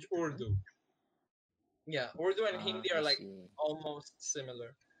language Uh-huh. Urdu. Yeah, Urdu and Hindi I are like see. almost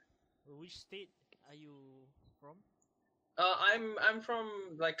similar. Which state are you from? I'm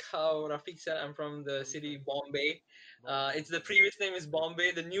from, like how Rafiq said, I'm from the Which city one? Bombay. Bombay. It's the Okay. previous name is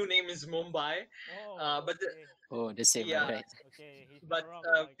Bombay. The new name is Mumbai. Oh, But okay. Oh, the same, yeah, right? Okay, he's not but wrong.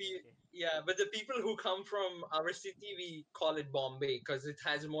 Oh, okay, okay. yeah, but the people who come from our city, we call it Bombay because it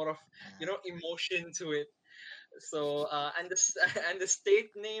has more of Ah, emotion to it. So and and the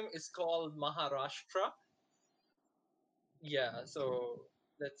state name is called Maharashtra. Yeah, so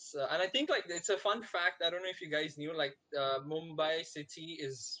that's and I think like it's a fun fact. I don't know if you guys knew, like Mumbai city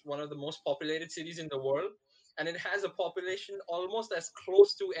is one of the most populated cities in the world, and it has a population almost as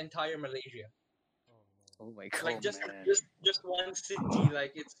close to entire Malaysia. Oh no. oh my oh Like god. just man. just just one city,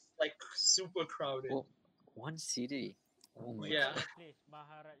 like it's like super crowded. Oh, one city. Oh my What's Yeah, the god. place?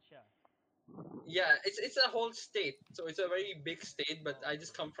 Maharaja. yeah, it's a whole state, so it's a very big state. But Oh, I okay.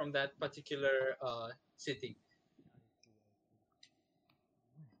 just come from that particular city. I see, I see.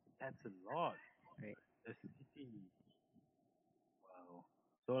 That's a lot. Right. The city. Wow.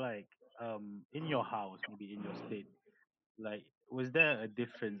 So like in your house, maybe in your state, like was there a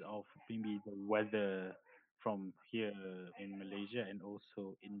difference of maybe the weather from here in Malaysia and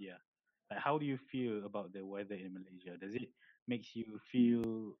also India? Like how do you feel about the weather in Malaysia? Does it makes you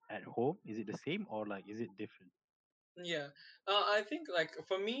feel at home? Is it the same or like is it different? Yeah, I think like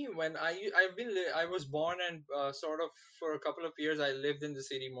for me, when I was born and sort of for a couple of years I lived in the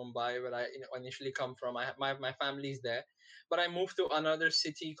city Mumbai, where I initially come from. My family's there, but I moved to another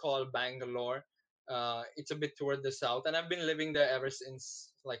city called Bangalore. It's a bit toward the south, and I've been living there ever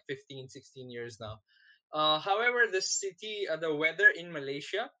since like 15, 16 years now. However, the city, the weather in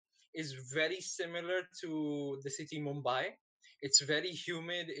Malaysia is very similar to the city Mumbai. It's very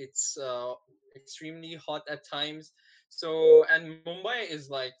humid. It's extremely hot at times. So, and Mumbai is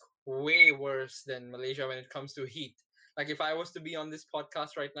like way worse than Malaysia when it comes to heat. Like if I was to be on this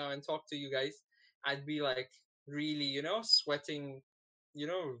podcast right now and talk to you guys, I'd be like really, sweating,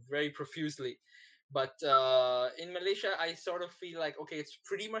 very profusely. But in Malaysia, I sort of feel like, okay, it's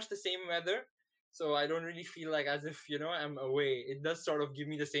pretty much the same weather. So I don't really feel like as if, I'm away. It does sort of give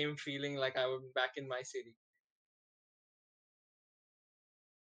me the same feeling like I was back in my city.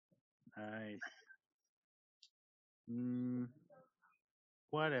 Nice. Mm,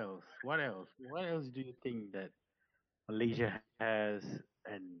 what else? What else? What else do you think that Malaysia has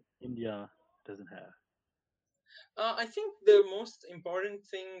and India doesn't have? I think the most important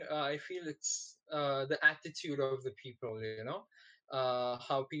thing, I feel it's the attitude of the people,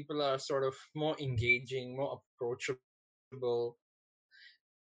 how people are sort of more engaging, more approachable.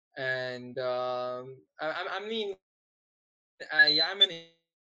 And I mean, I am an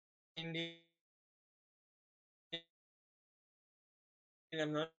Indian.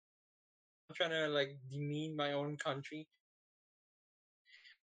 I'm not trying to like demean my own country,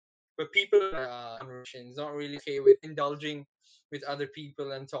 but people are not really okay with indulging with other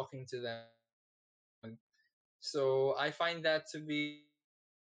people and talking to them. So I find that to be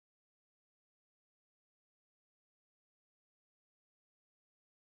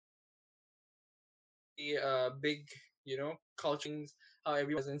big, culture things, how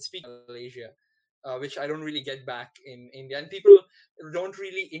everyone does and speaking Malaysia, which I don't really get back in India. And people don't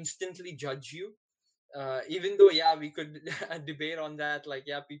really instantly judge you, even though yeah we could debate on that, like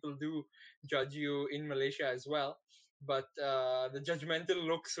yeah people do judge you in Malaysia as well, but the judgmental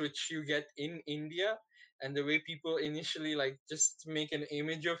looks which you get in India and the way people initially like just make an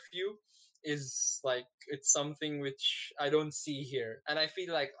image of you is like it's something which I don't see here, and I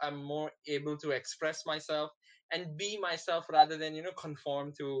feel like I'm more able to express myself and be myself rather than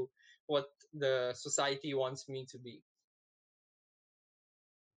conform to what the society wants me to be.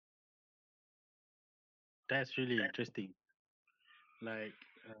 That's really interesting. Like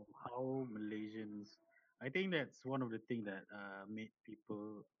how Malaysians, I think that's one of the things that made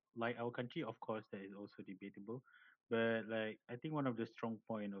people like our country. Of course, that is also debatable, but like I think one of the strong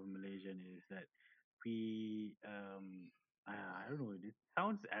point of Malaysian is that we I don't know. It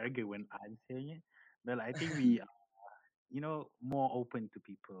sounds arrogant when I'm saying it, but I think we are, more open to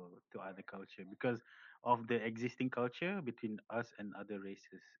people, to other culture, because of the existing culture between us and other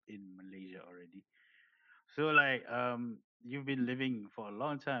races in Malaysia already. So like you've been living for a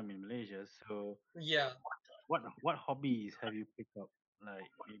long time in Malaysia. So Yeah. what hobbies have you picked up?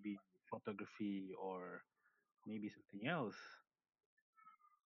 Like maybe photography or maybe something else.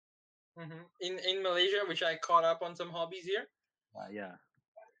 In Malaysia, which I caught up on some hobbies here. Yeah.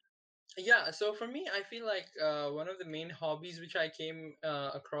 Yeah, so for me, I feel like one of the main hobbies which I came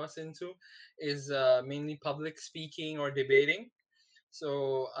across into is mainly public speaking or debating.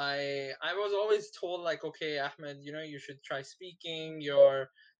 So I was always told like, okay, Ahmed, you should try speaking.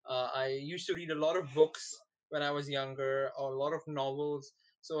 I used to read a lot of books when I was younger, or a lot of novels.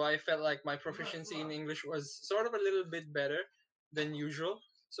 So I felt like my proficiency in English was sort of a little bit better than usual.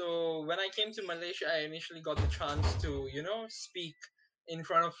 So when I came to Malaysia, I initially got the chance to speak in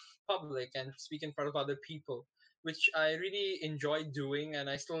front of public and speak in front of other people, which I really enjoy doing, and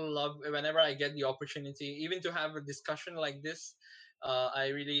I still love whenever I get the opportunity, even to have a discussion like this.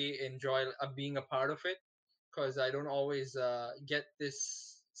 I really enjoy being a part of it because I don't always get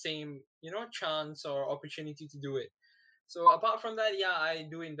this same chance or opportunity to do it. So apart from that, yeah, I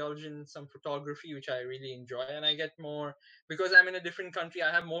do indulge in some photography, which I really enjoy, and I get more because I'm in a different country.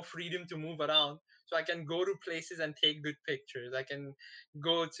 I have more freedom to move around, so I can go to places and take good pictures. I can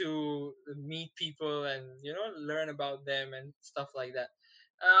go to meet people and learn about them and stuff like that.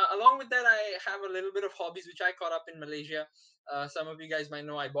 Along with that, I have a little bit of hobbies which I caught up in Malaysia. Some of you guys might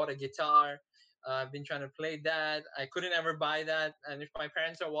know I bought a guitar. I've been trying to play that. I couldn't ever buy that, and if my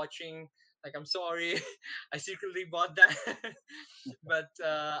parents are watching, like I'm sorry, I secretly bought that. But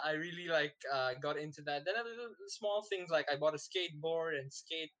I really like got into that. Then a little small things like I bought a skateboard and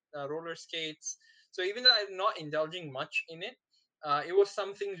roller skates. So even though I'm not indulging much in it, it was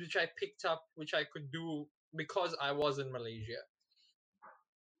some things which I picked up which I could do because I was in Malaysia.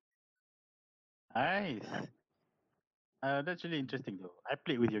 Nice. That's really interesting though. I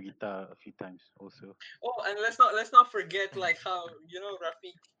played with your guitar a few times also. Oh, and let's not forget like how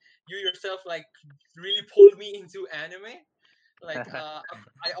Rafiq, you yourself like really pulled me into anime. Like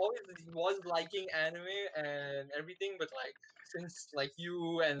I always was liking anime and everything, but like since like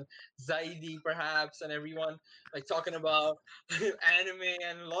you and Zaidi perhaps and everyone like talking about anime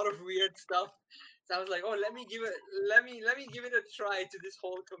and a lot of weird stuff, so I was like, oh, let me give it a try to this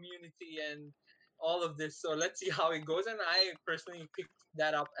whole community and all of this. So let's see how it goes, and I personally picked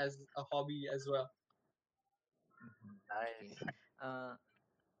that up as a hobby as well. Okay. Nice.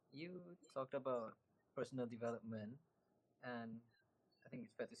 You talked about personal development, and I think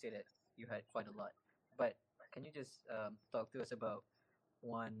it's fair to say that you had quite a lot. But can you just talk to us about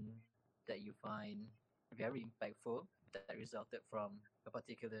one that you find very impactful that resulted from a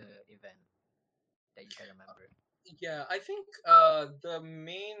particular event that you can remember? Yeah, I think the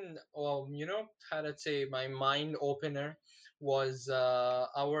main, how to say, my mind opener was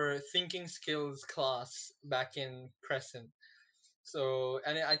our thinking skills class back in Crescent. So,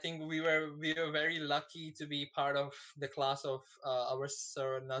 and I think we were very lucky to be part of the class of our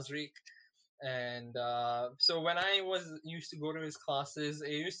Sir Nazrik. And so when I was used to go to his classes,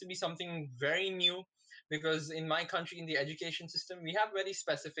 it used to be something very new, because in my country, in the education system, we have very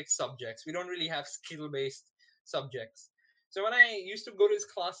specific subjects. We don't really have skill based subjects. So when I used to go to his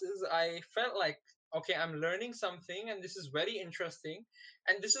classes, I felt like, okay, I'm learning something and this is very interesting,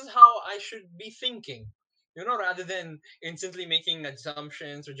 and this is how I should be thinking, rather than instantly making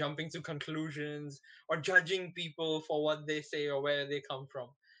assumptions or jumping to conclusions or judging people for what they say or where they come from.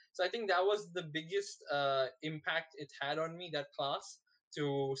 So I think that was the biggest impact it had on me, that class,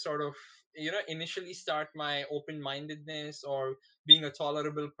 to sort of initially start my open mindedness or being a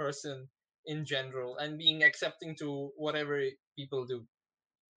tolerable person in general and being accepting to whatever people do.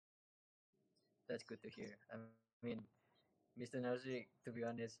 That's good to hear. I mean, Mr. Narzik, to be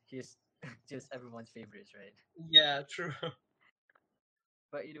honest, he's just everyone's favorites, right? Yeah, true.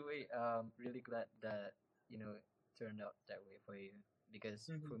 But either way, really glad that it turned out that way for you.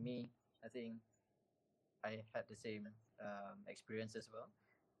 Because for Mhm. me, I think I had the same experience as well.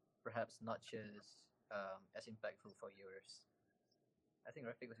 Perhaps not just as impactful for yours. I think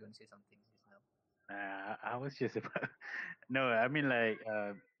Rafiq was going to say something just now. I was just about no. I mean, like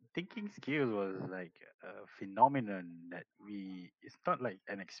thinking skills was like a phenomenon that we. It's not like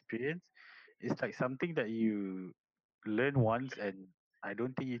an experience. It's like something that you learn once, and I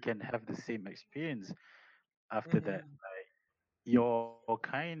don't think you can have the same experience after that. Mhm. Your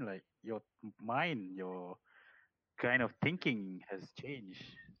kind, like your mind, your kind of thinking has changed.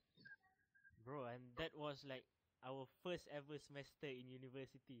 Bro, and that was like our first ever semester in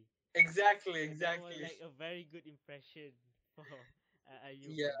university. Exactly, So that was exactly. like a very good impression for a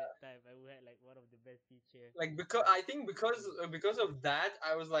youth Yeah. at that time. I had like one of the best teacher Like, because in I think school. because of that,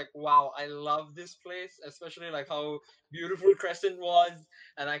 I was like, wow, I love this place, especially like how beautiful Crescent was,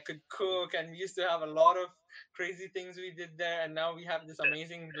 and I could cook, and we used to have a lot of crazy things we did there, and now we have this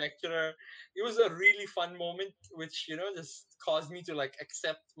amazing lecturer. It was a really fun moment, which just caused me to like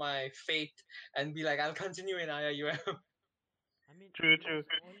accept my fate and be like, I'll continue in IIUM. I mean, True, true.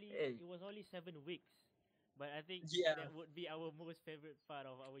 it Hey, was only 7 weeks, but I think Yeah. that would be our most favorite part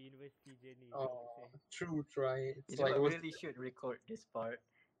of our university journey. I would Oh, say. true, try. you It's know like it what? We was. really should record this part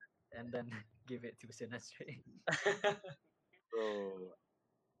and then give it to Sinasri. So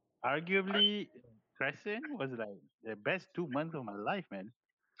arguably, Crescent was like the best 2 months of my life, man.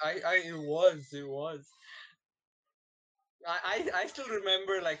 It was. I still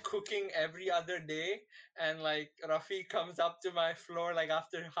remember like cooking every other day, and like Rafi comes up to my floor like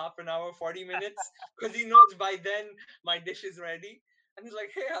after half an hour, 40 minutes, because he knows by then my dish is ready, and he's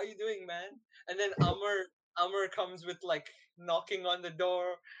like, "Hey, how you doing, man?" And then Amr comes with like knocking on the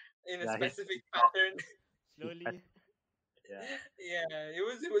door in a Yeah, his specific knock. pattern. Yeah, Slowly, yeah, Yeah,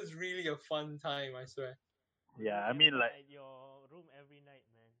 it was really a fun time, I swear. we yeah. will I get mean, like, at your room every night,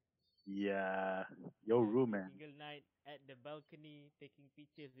 man. yeah, your room, Every man. single night at the balcony, taking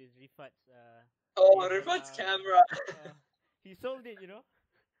pictures with Rifat's Oh, Rifat's playground. camera. Uh, he sold it, you know.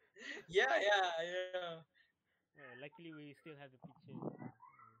 Yeah. Luckily, we still have the pictures.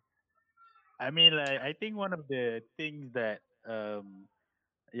 I mean, like, I think one of the things that,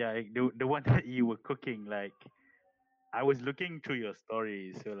 yeah, like, the one that you were cooking, like, I was looking through your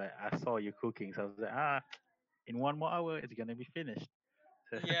stories, so like, I saw you cooking, so I was like, in 1 more hour, it's gonna be finished.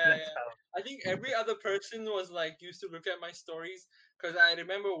 So that's Yeah. how. I think every other person was like used to look at my stories, because I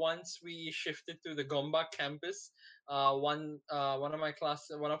remember once we shifted to the Gombak campus. One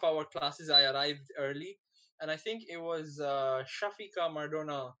of our classes, I arrived early, and I think it was Shafika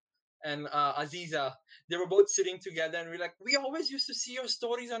Mardona. and Aziza. They were both sitting together, and we're like, we always used to see your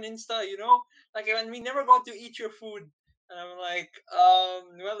stories on Insta, like, and we never got to eat your food. And I'm like,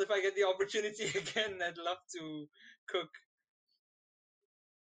 well, if I get the opportunity again, I'd love to cook.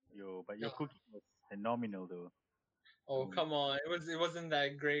 Yo, but Yeah. your cooking was phenomenal though. Oh, Um, come on, it wasn't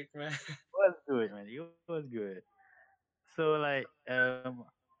that great, man. it was good, man. It was good. So like,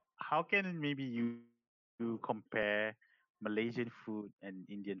 how can maybe you compare Malaysian food and Indian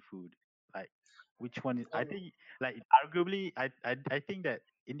food? Like, which one is? I think Oh, like arguably, I think that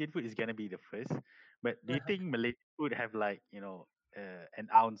Indian food is gonna be the first. But do you think Malaysian food have like an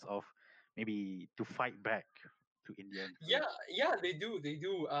ounce of maybe to fight back to Indian food? yeah, yeah, they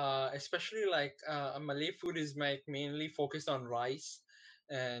do. Especially like Malay food is like mainly focused on rice,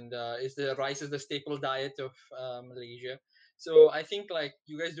 and is the rice is the staple diet of Malaysia. So I think like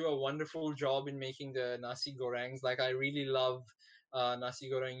you guys do a wonderful job in making the nasi gorengs. Like I really love nasi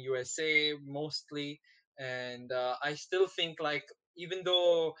goreng USA mostly, and I still think like even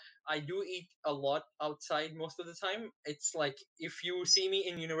though I do eat a lot outside most of the time, it's like if you see me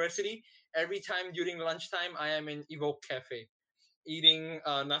in university, every time during lunchtime I am in Evoke Cafe eating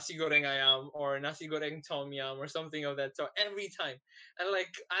nasi goreng ayam or nasi goreng tom yum or something of that sort every time. And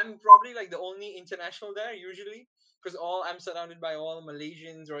like I'm probably like the only international there usually because all I'm surrounded by all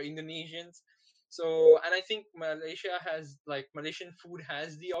Malaysians or Indonesians. So and I think Malaysia has like Malaysian food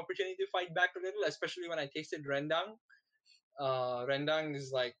has the opportunity to fight back a little, especially when I tasted rendang. Rendang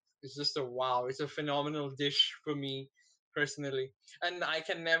is like it's just a wow. It's a phenomenal dish for me personally, and I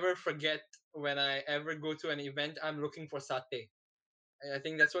can never forget when I ever go to an event. I'm looking for satay. I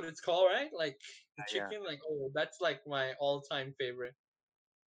think that's what it's called, right? Like the Yeah, chicken. Like oh, that's like my all-time favorite.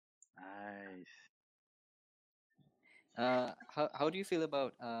 nice. How do you feel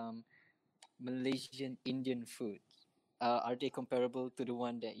about Malaysian Indian food? Are they comparable to the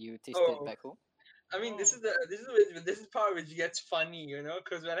one that you tasted Oh, back home? I mean, Oh, this is part which gets funny,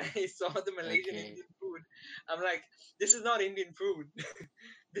 because when I saw the Malaysian Okay. Indian food, I'm like, this is not Indian food.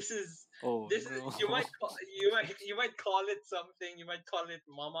 this is Oh this is no. you might call it something, you might call it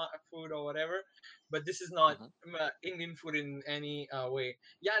mama food or whatever, but this is not Uh-huh. Indian food in any way.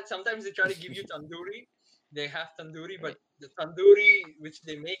 Yeah, sometimes they try to give you tandoori. They have tandoori, but Right. the tandoori which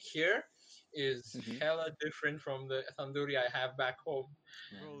they make here is Mm-hmm. hella different from the tandoori I have back home.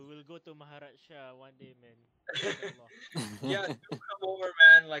 bro, we will go to Maharaja one day, man. Inshallah. Yeah, Uh. do come over,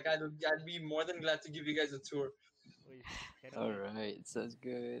 man. Like I'd be more than glad to give you guys a tour. Wish, cannot All wait. right, sounds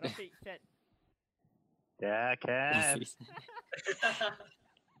good. Rafiq said, Yeah, can. Rafiq,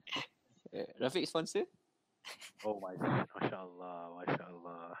 Rafiq sponsor? Oh my God, mashallah,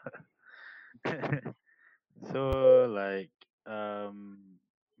 mashallah. So like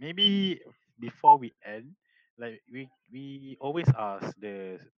maybe before we end, like we always ask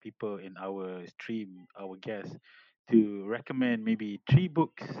the people in our stream, our guests, to recommend maybe three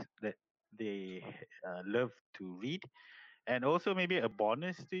books that they love to read, and also maybe a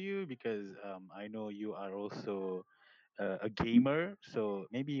bonus to you because I know you are also a gamer, so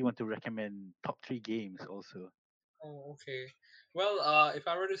maybe you want to recommend top three games also. Oh, okay. Well, if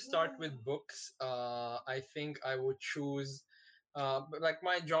I were to start with books, I think I would choose. But like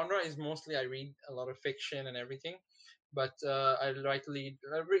my genre is mostly I read a lot of fiction and everything, but I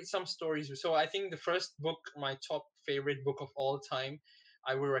read some stories. So I think the first book, my top favorite book of all time,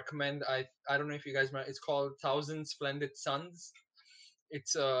 I would recommend. I don't know if you guys might. It's called Thousand Splendid Suns.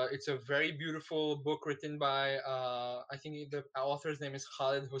 It's a very beautiful book written by I think the author's name is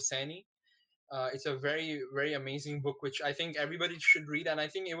Khalid Hosseini. It's a very very amazing book which I think everybody should read, and I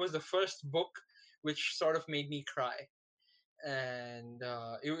think it was the first book which sort of made me cry. And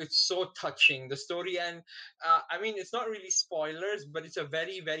it's so touching, the story. And I mean, it's not really spoilers, but it's a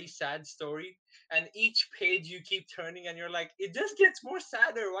very very sad story, and each page you keep turning and you're like, it just gets more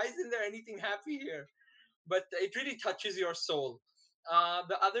sadder. Why isn't there anything happy here? But it really touches your soul.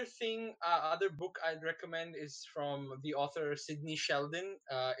 The other book I'd recommend is from the author Sidney Sheldon.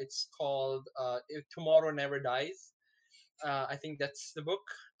 It's called If Tomorrow Never Dies. I think that's the book.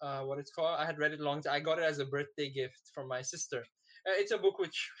 What it's called. I had read it long. I got it as a birthday gift from my sister. It's a book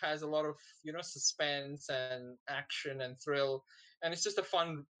which has a lot of suspense and action and thrill, and it's just a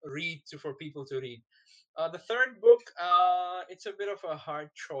fun read for people to read. The third book, it's a bit of a hard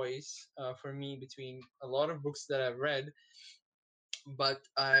choice for me between a lot of books that I've read, but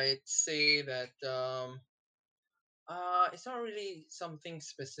I'd say that it's not really something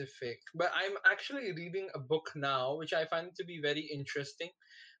specific. But I'm actually reading a book now, which I find to be very interesting.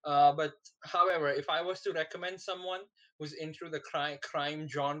 But however, if I was to recommend someone who's into the crime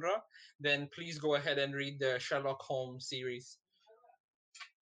genre, then please go ahead and read the Sherlock Holmes series.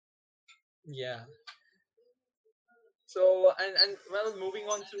 Yeah. So and well, moving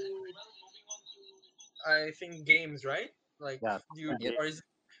on to I think games, right? Like, Yeah, do you Yep. or is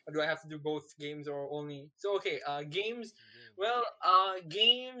or do I have to do both games or only? So okay, games. Games. Well,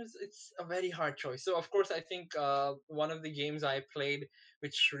 games. It's a very hard choice. So of course, I think one of the games I played,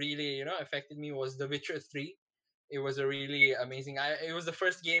 which really affected me, was The Witcher 3. It was a really amazing. It was the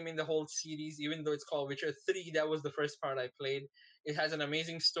first game in the whole series, even though it's called Witcher 3. That was the first part I played. It has an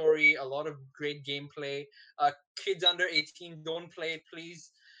amazing story, a lot of great gameplay. Kids under 18, don't play it,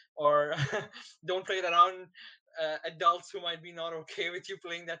 please, or don't play it around adults who might be not okay with you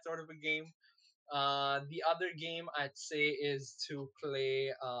playing that sort of a game. The other game I'd say is to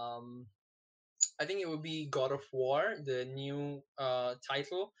play. I think it would be God of War, the new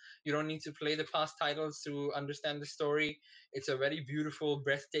title. You don't need to play the past titles to understand the story. It's a very beautiful,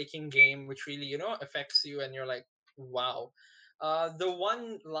 breathtaking game, which really, affects you, and you're like, wow. The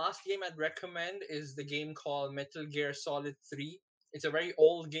one last game I'd recommend is the game called Metal Gear Solid 3. It's a very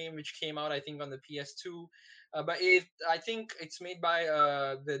old game which came out, I think, on the PS2. But I think it's made by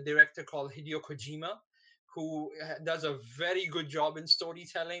the director called Hideo Kojima, who does a very good job in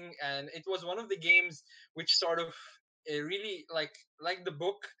storytelling, and it was one of the games which sort of really like the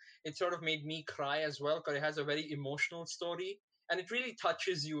book. It sort of made me cry as well because it has a very emotional story, and it really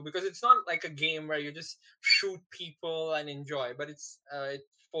touches you because it's not like a game where you just shoot people and enjoy, but it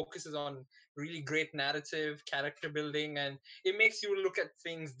focuses on really great narrative, character building, and it makes you look at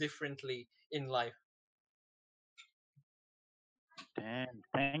things differently in life. damn.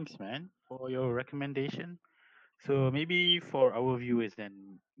 Thanks, man, for your recommendation. So maybe for our viewers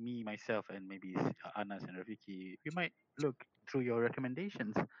and me, myself, and maybe Anas and Rafiki, we might look through your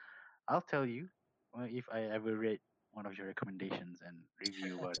recommendations. I'll tell you if I ever read one of your recommendations and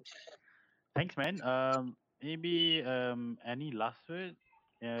review about it. Thanks, man. Maybe any last word?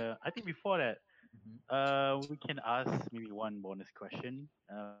 I think before that, Mhm. we can ask maybe one bonus question.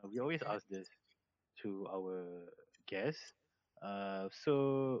 We always ask Okay. this to our guests.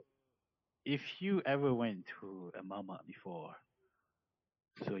 So if you ever went to a mama before,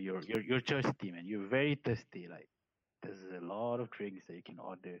 so you're thirsty, man. You're very thirsty. Like there's a lot of drinks that you can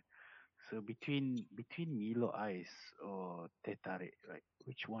order. So between Milo Ice or Teh Tarik, like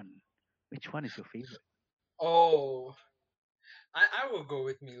which one is your favorite? Oh, I will go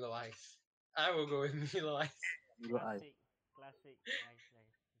with Milo Ice. I will go with Milo Ice. Milo Ice. Classic. Classic. Nice,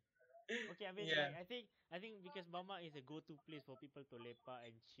 nice. Okay, I mean, Yeah. like, I think because Mama is a go-to place for people to lepak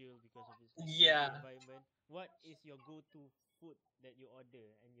and chill because of its like friendly Yeah. environment. What is your go-to food that you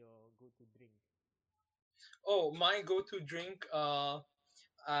order and your go-to drink? Oh, my go-to drink.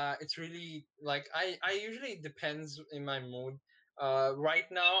 It's really like I usually depends in my mood. Right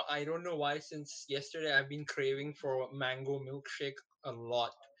now I don't know why, since yesterday I've been craving for mango milkshake a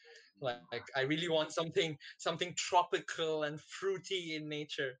lot. Like I really want something tropical and fruity in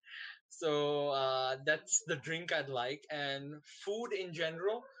nature. So that's the drink I'd like. And food in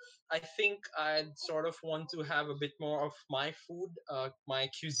general, I think I'd sort of want to have a bit more of my food, my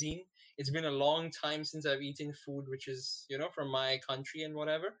cuisine. It's been a long time since I've eaten food which is from my country and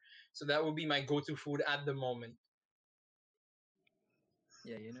whatever. So that would be my go-to food at the moment.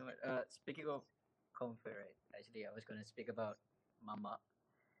 Yeah, you know what? Speaking of comfort, right? Actually, I was gonna speak about Mama.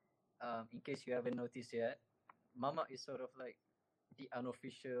 In case you haven't noticed yet, Mama is sort of like the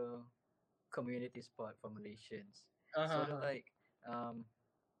unofficial community spot for Malaysians. Sort of Uh-huh. like um,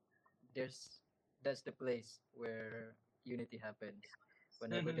 there's that's the place where unity happens.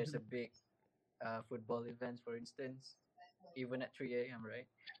 Whenever there's a big football events, for instance, even at 3 a.m., right?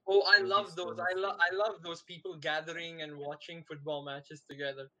 Oh, I There will be love those. stall of food, I love those people gathering and watching football matches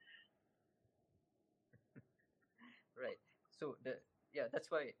together. right? So yeah,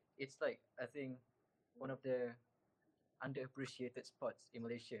 that's why it's like I think one of the underappreciated spots in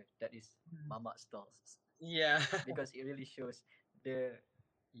Malaysia that is Mama stalls Yeah. because it really shows the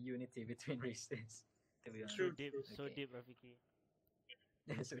unity between races. To be So True, honest, deep, true. so okay, deep, Rafiki.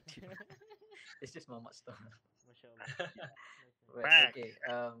 so deep. It's just Mama stall. MashaAllah. Nice, nice. Right. Facts. Okay.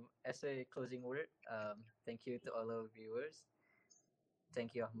 As a closing word, thank you to all our viewers.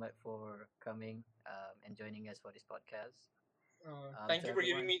 Thank you, Ahmed, for coming and joining us for this podcast. Thank To you for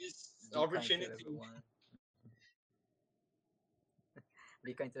giving everyone, me this be kind to opportunity. everyone.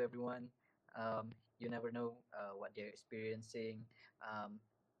 Be kind to everyone. You never know what they're experiencing. Um,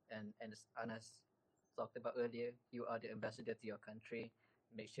 and as Anas talked about earlier, you are the ambassador to your country.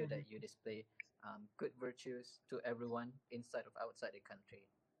 Make sure Mhm. that you display good virtues to everyone inside of outside the country.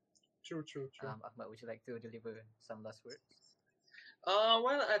 True, true, true. Ahmad, would you like to deliver some last words?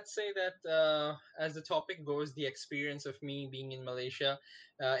 Well, I'd say that as the topic goes, the experience of me being in Malaysia,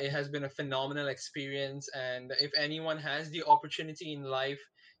 it has been a phenomenal experience. And if anyone has the opportunity in life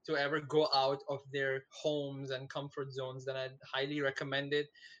to ever go out of their homes and comfort zones, then I'd highly recommend it,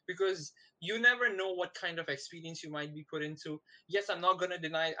 because you never know what kind of experience you might be put into. Yes, I'm not going to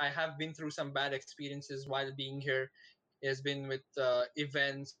deny I have been through some bad experiences while being here. It has been with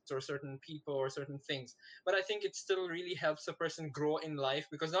events or certain people or certain things, but I think it still really helps a person grow in life,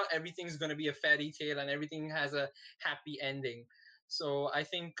 because not everything's going to be a fairy tale and everything has a happy ending. So I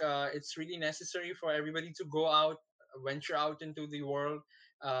think it's really necessary for everybody to go out, venture out into the world,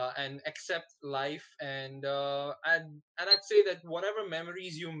 and accept life. And I'd say that whatever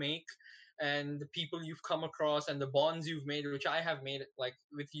memories you make and the people you've come across and the bonds you've made, which I have made like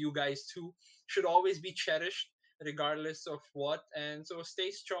with you guys too, should always be cherished regardless of what. And so stay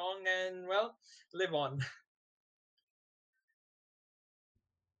strong and, well, live on.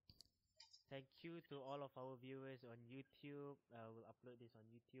 Thank you to all of our viewers on YouTube. We'll upload this on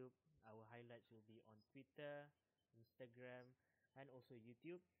YouTube. Our highlights will be on Twitter, Instagram, and also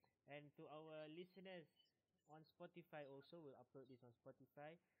YouTube. And to our listeners on Spotify, also, we'll upload this on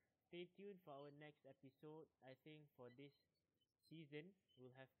Spotify. Stay tuned for our next episode. I think for this season,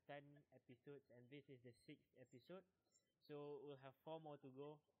 we'll have 10 episodes, and this is the sixth episode. So we'll have four more to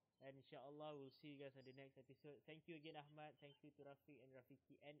go. And inshallah, we'll see you guys on the next episode. Thank you again, Ahmad. Thank you to Rafiq and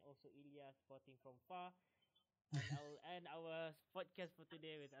Rafiki, and also Ilya supporting from far. And I'll end our podcast for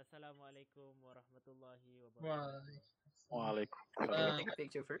today with Assalamualaikum warahmatullahi wabarakatuh. Bye. Walaikum Can we salam. Bye. take a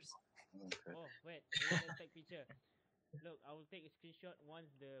picture first? Okay. Oh, wait, let's take picture. Look, I will take a screenshot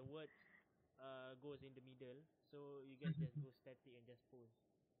once the words goes in the middle. So you guys just go static and just pose.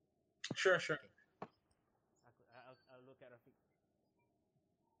 Sure, sure. Okay. I'll look at Rafiq.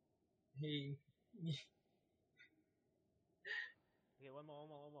 Hey. Okay, one more.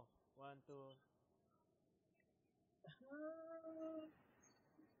 One, two.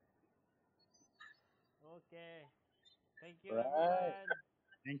 Okay. Thank you, Right. everyone.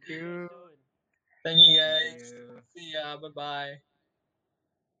 Thank See you guys you. soon. Thank you Bye. Thank guys. you. See ya. Bye bye.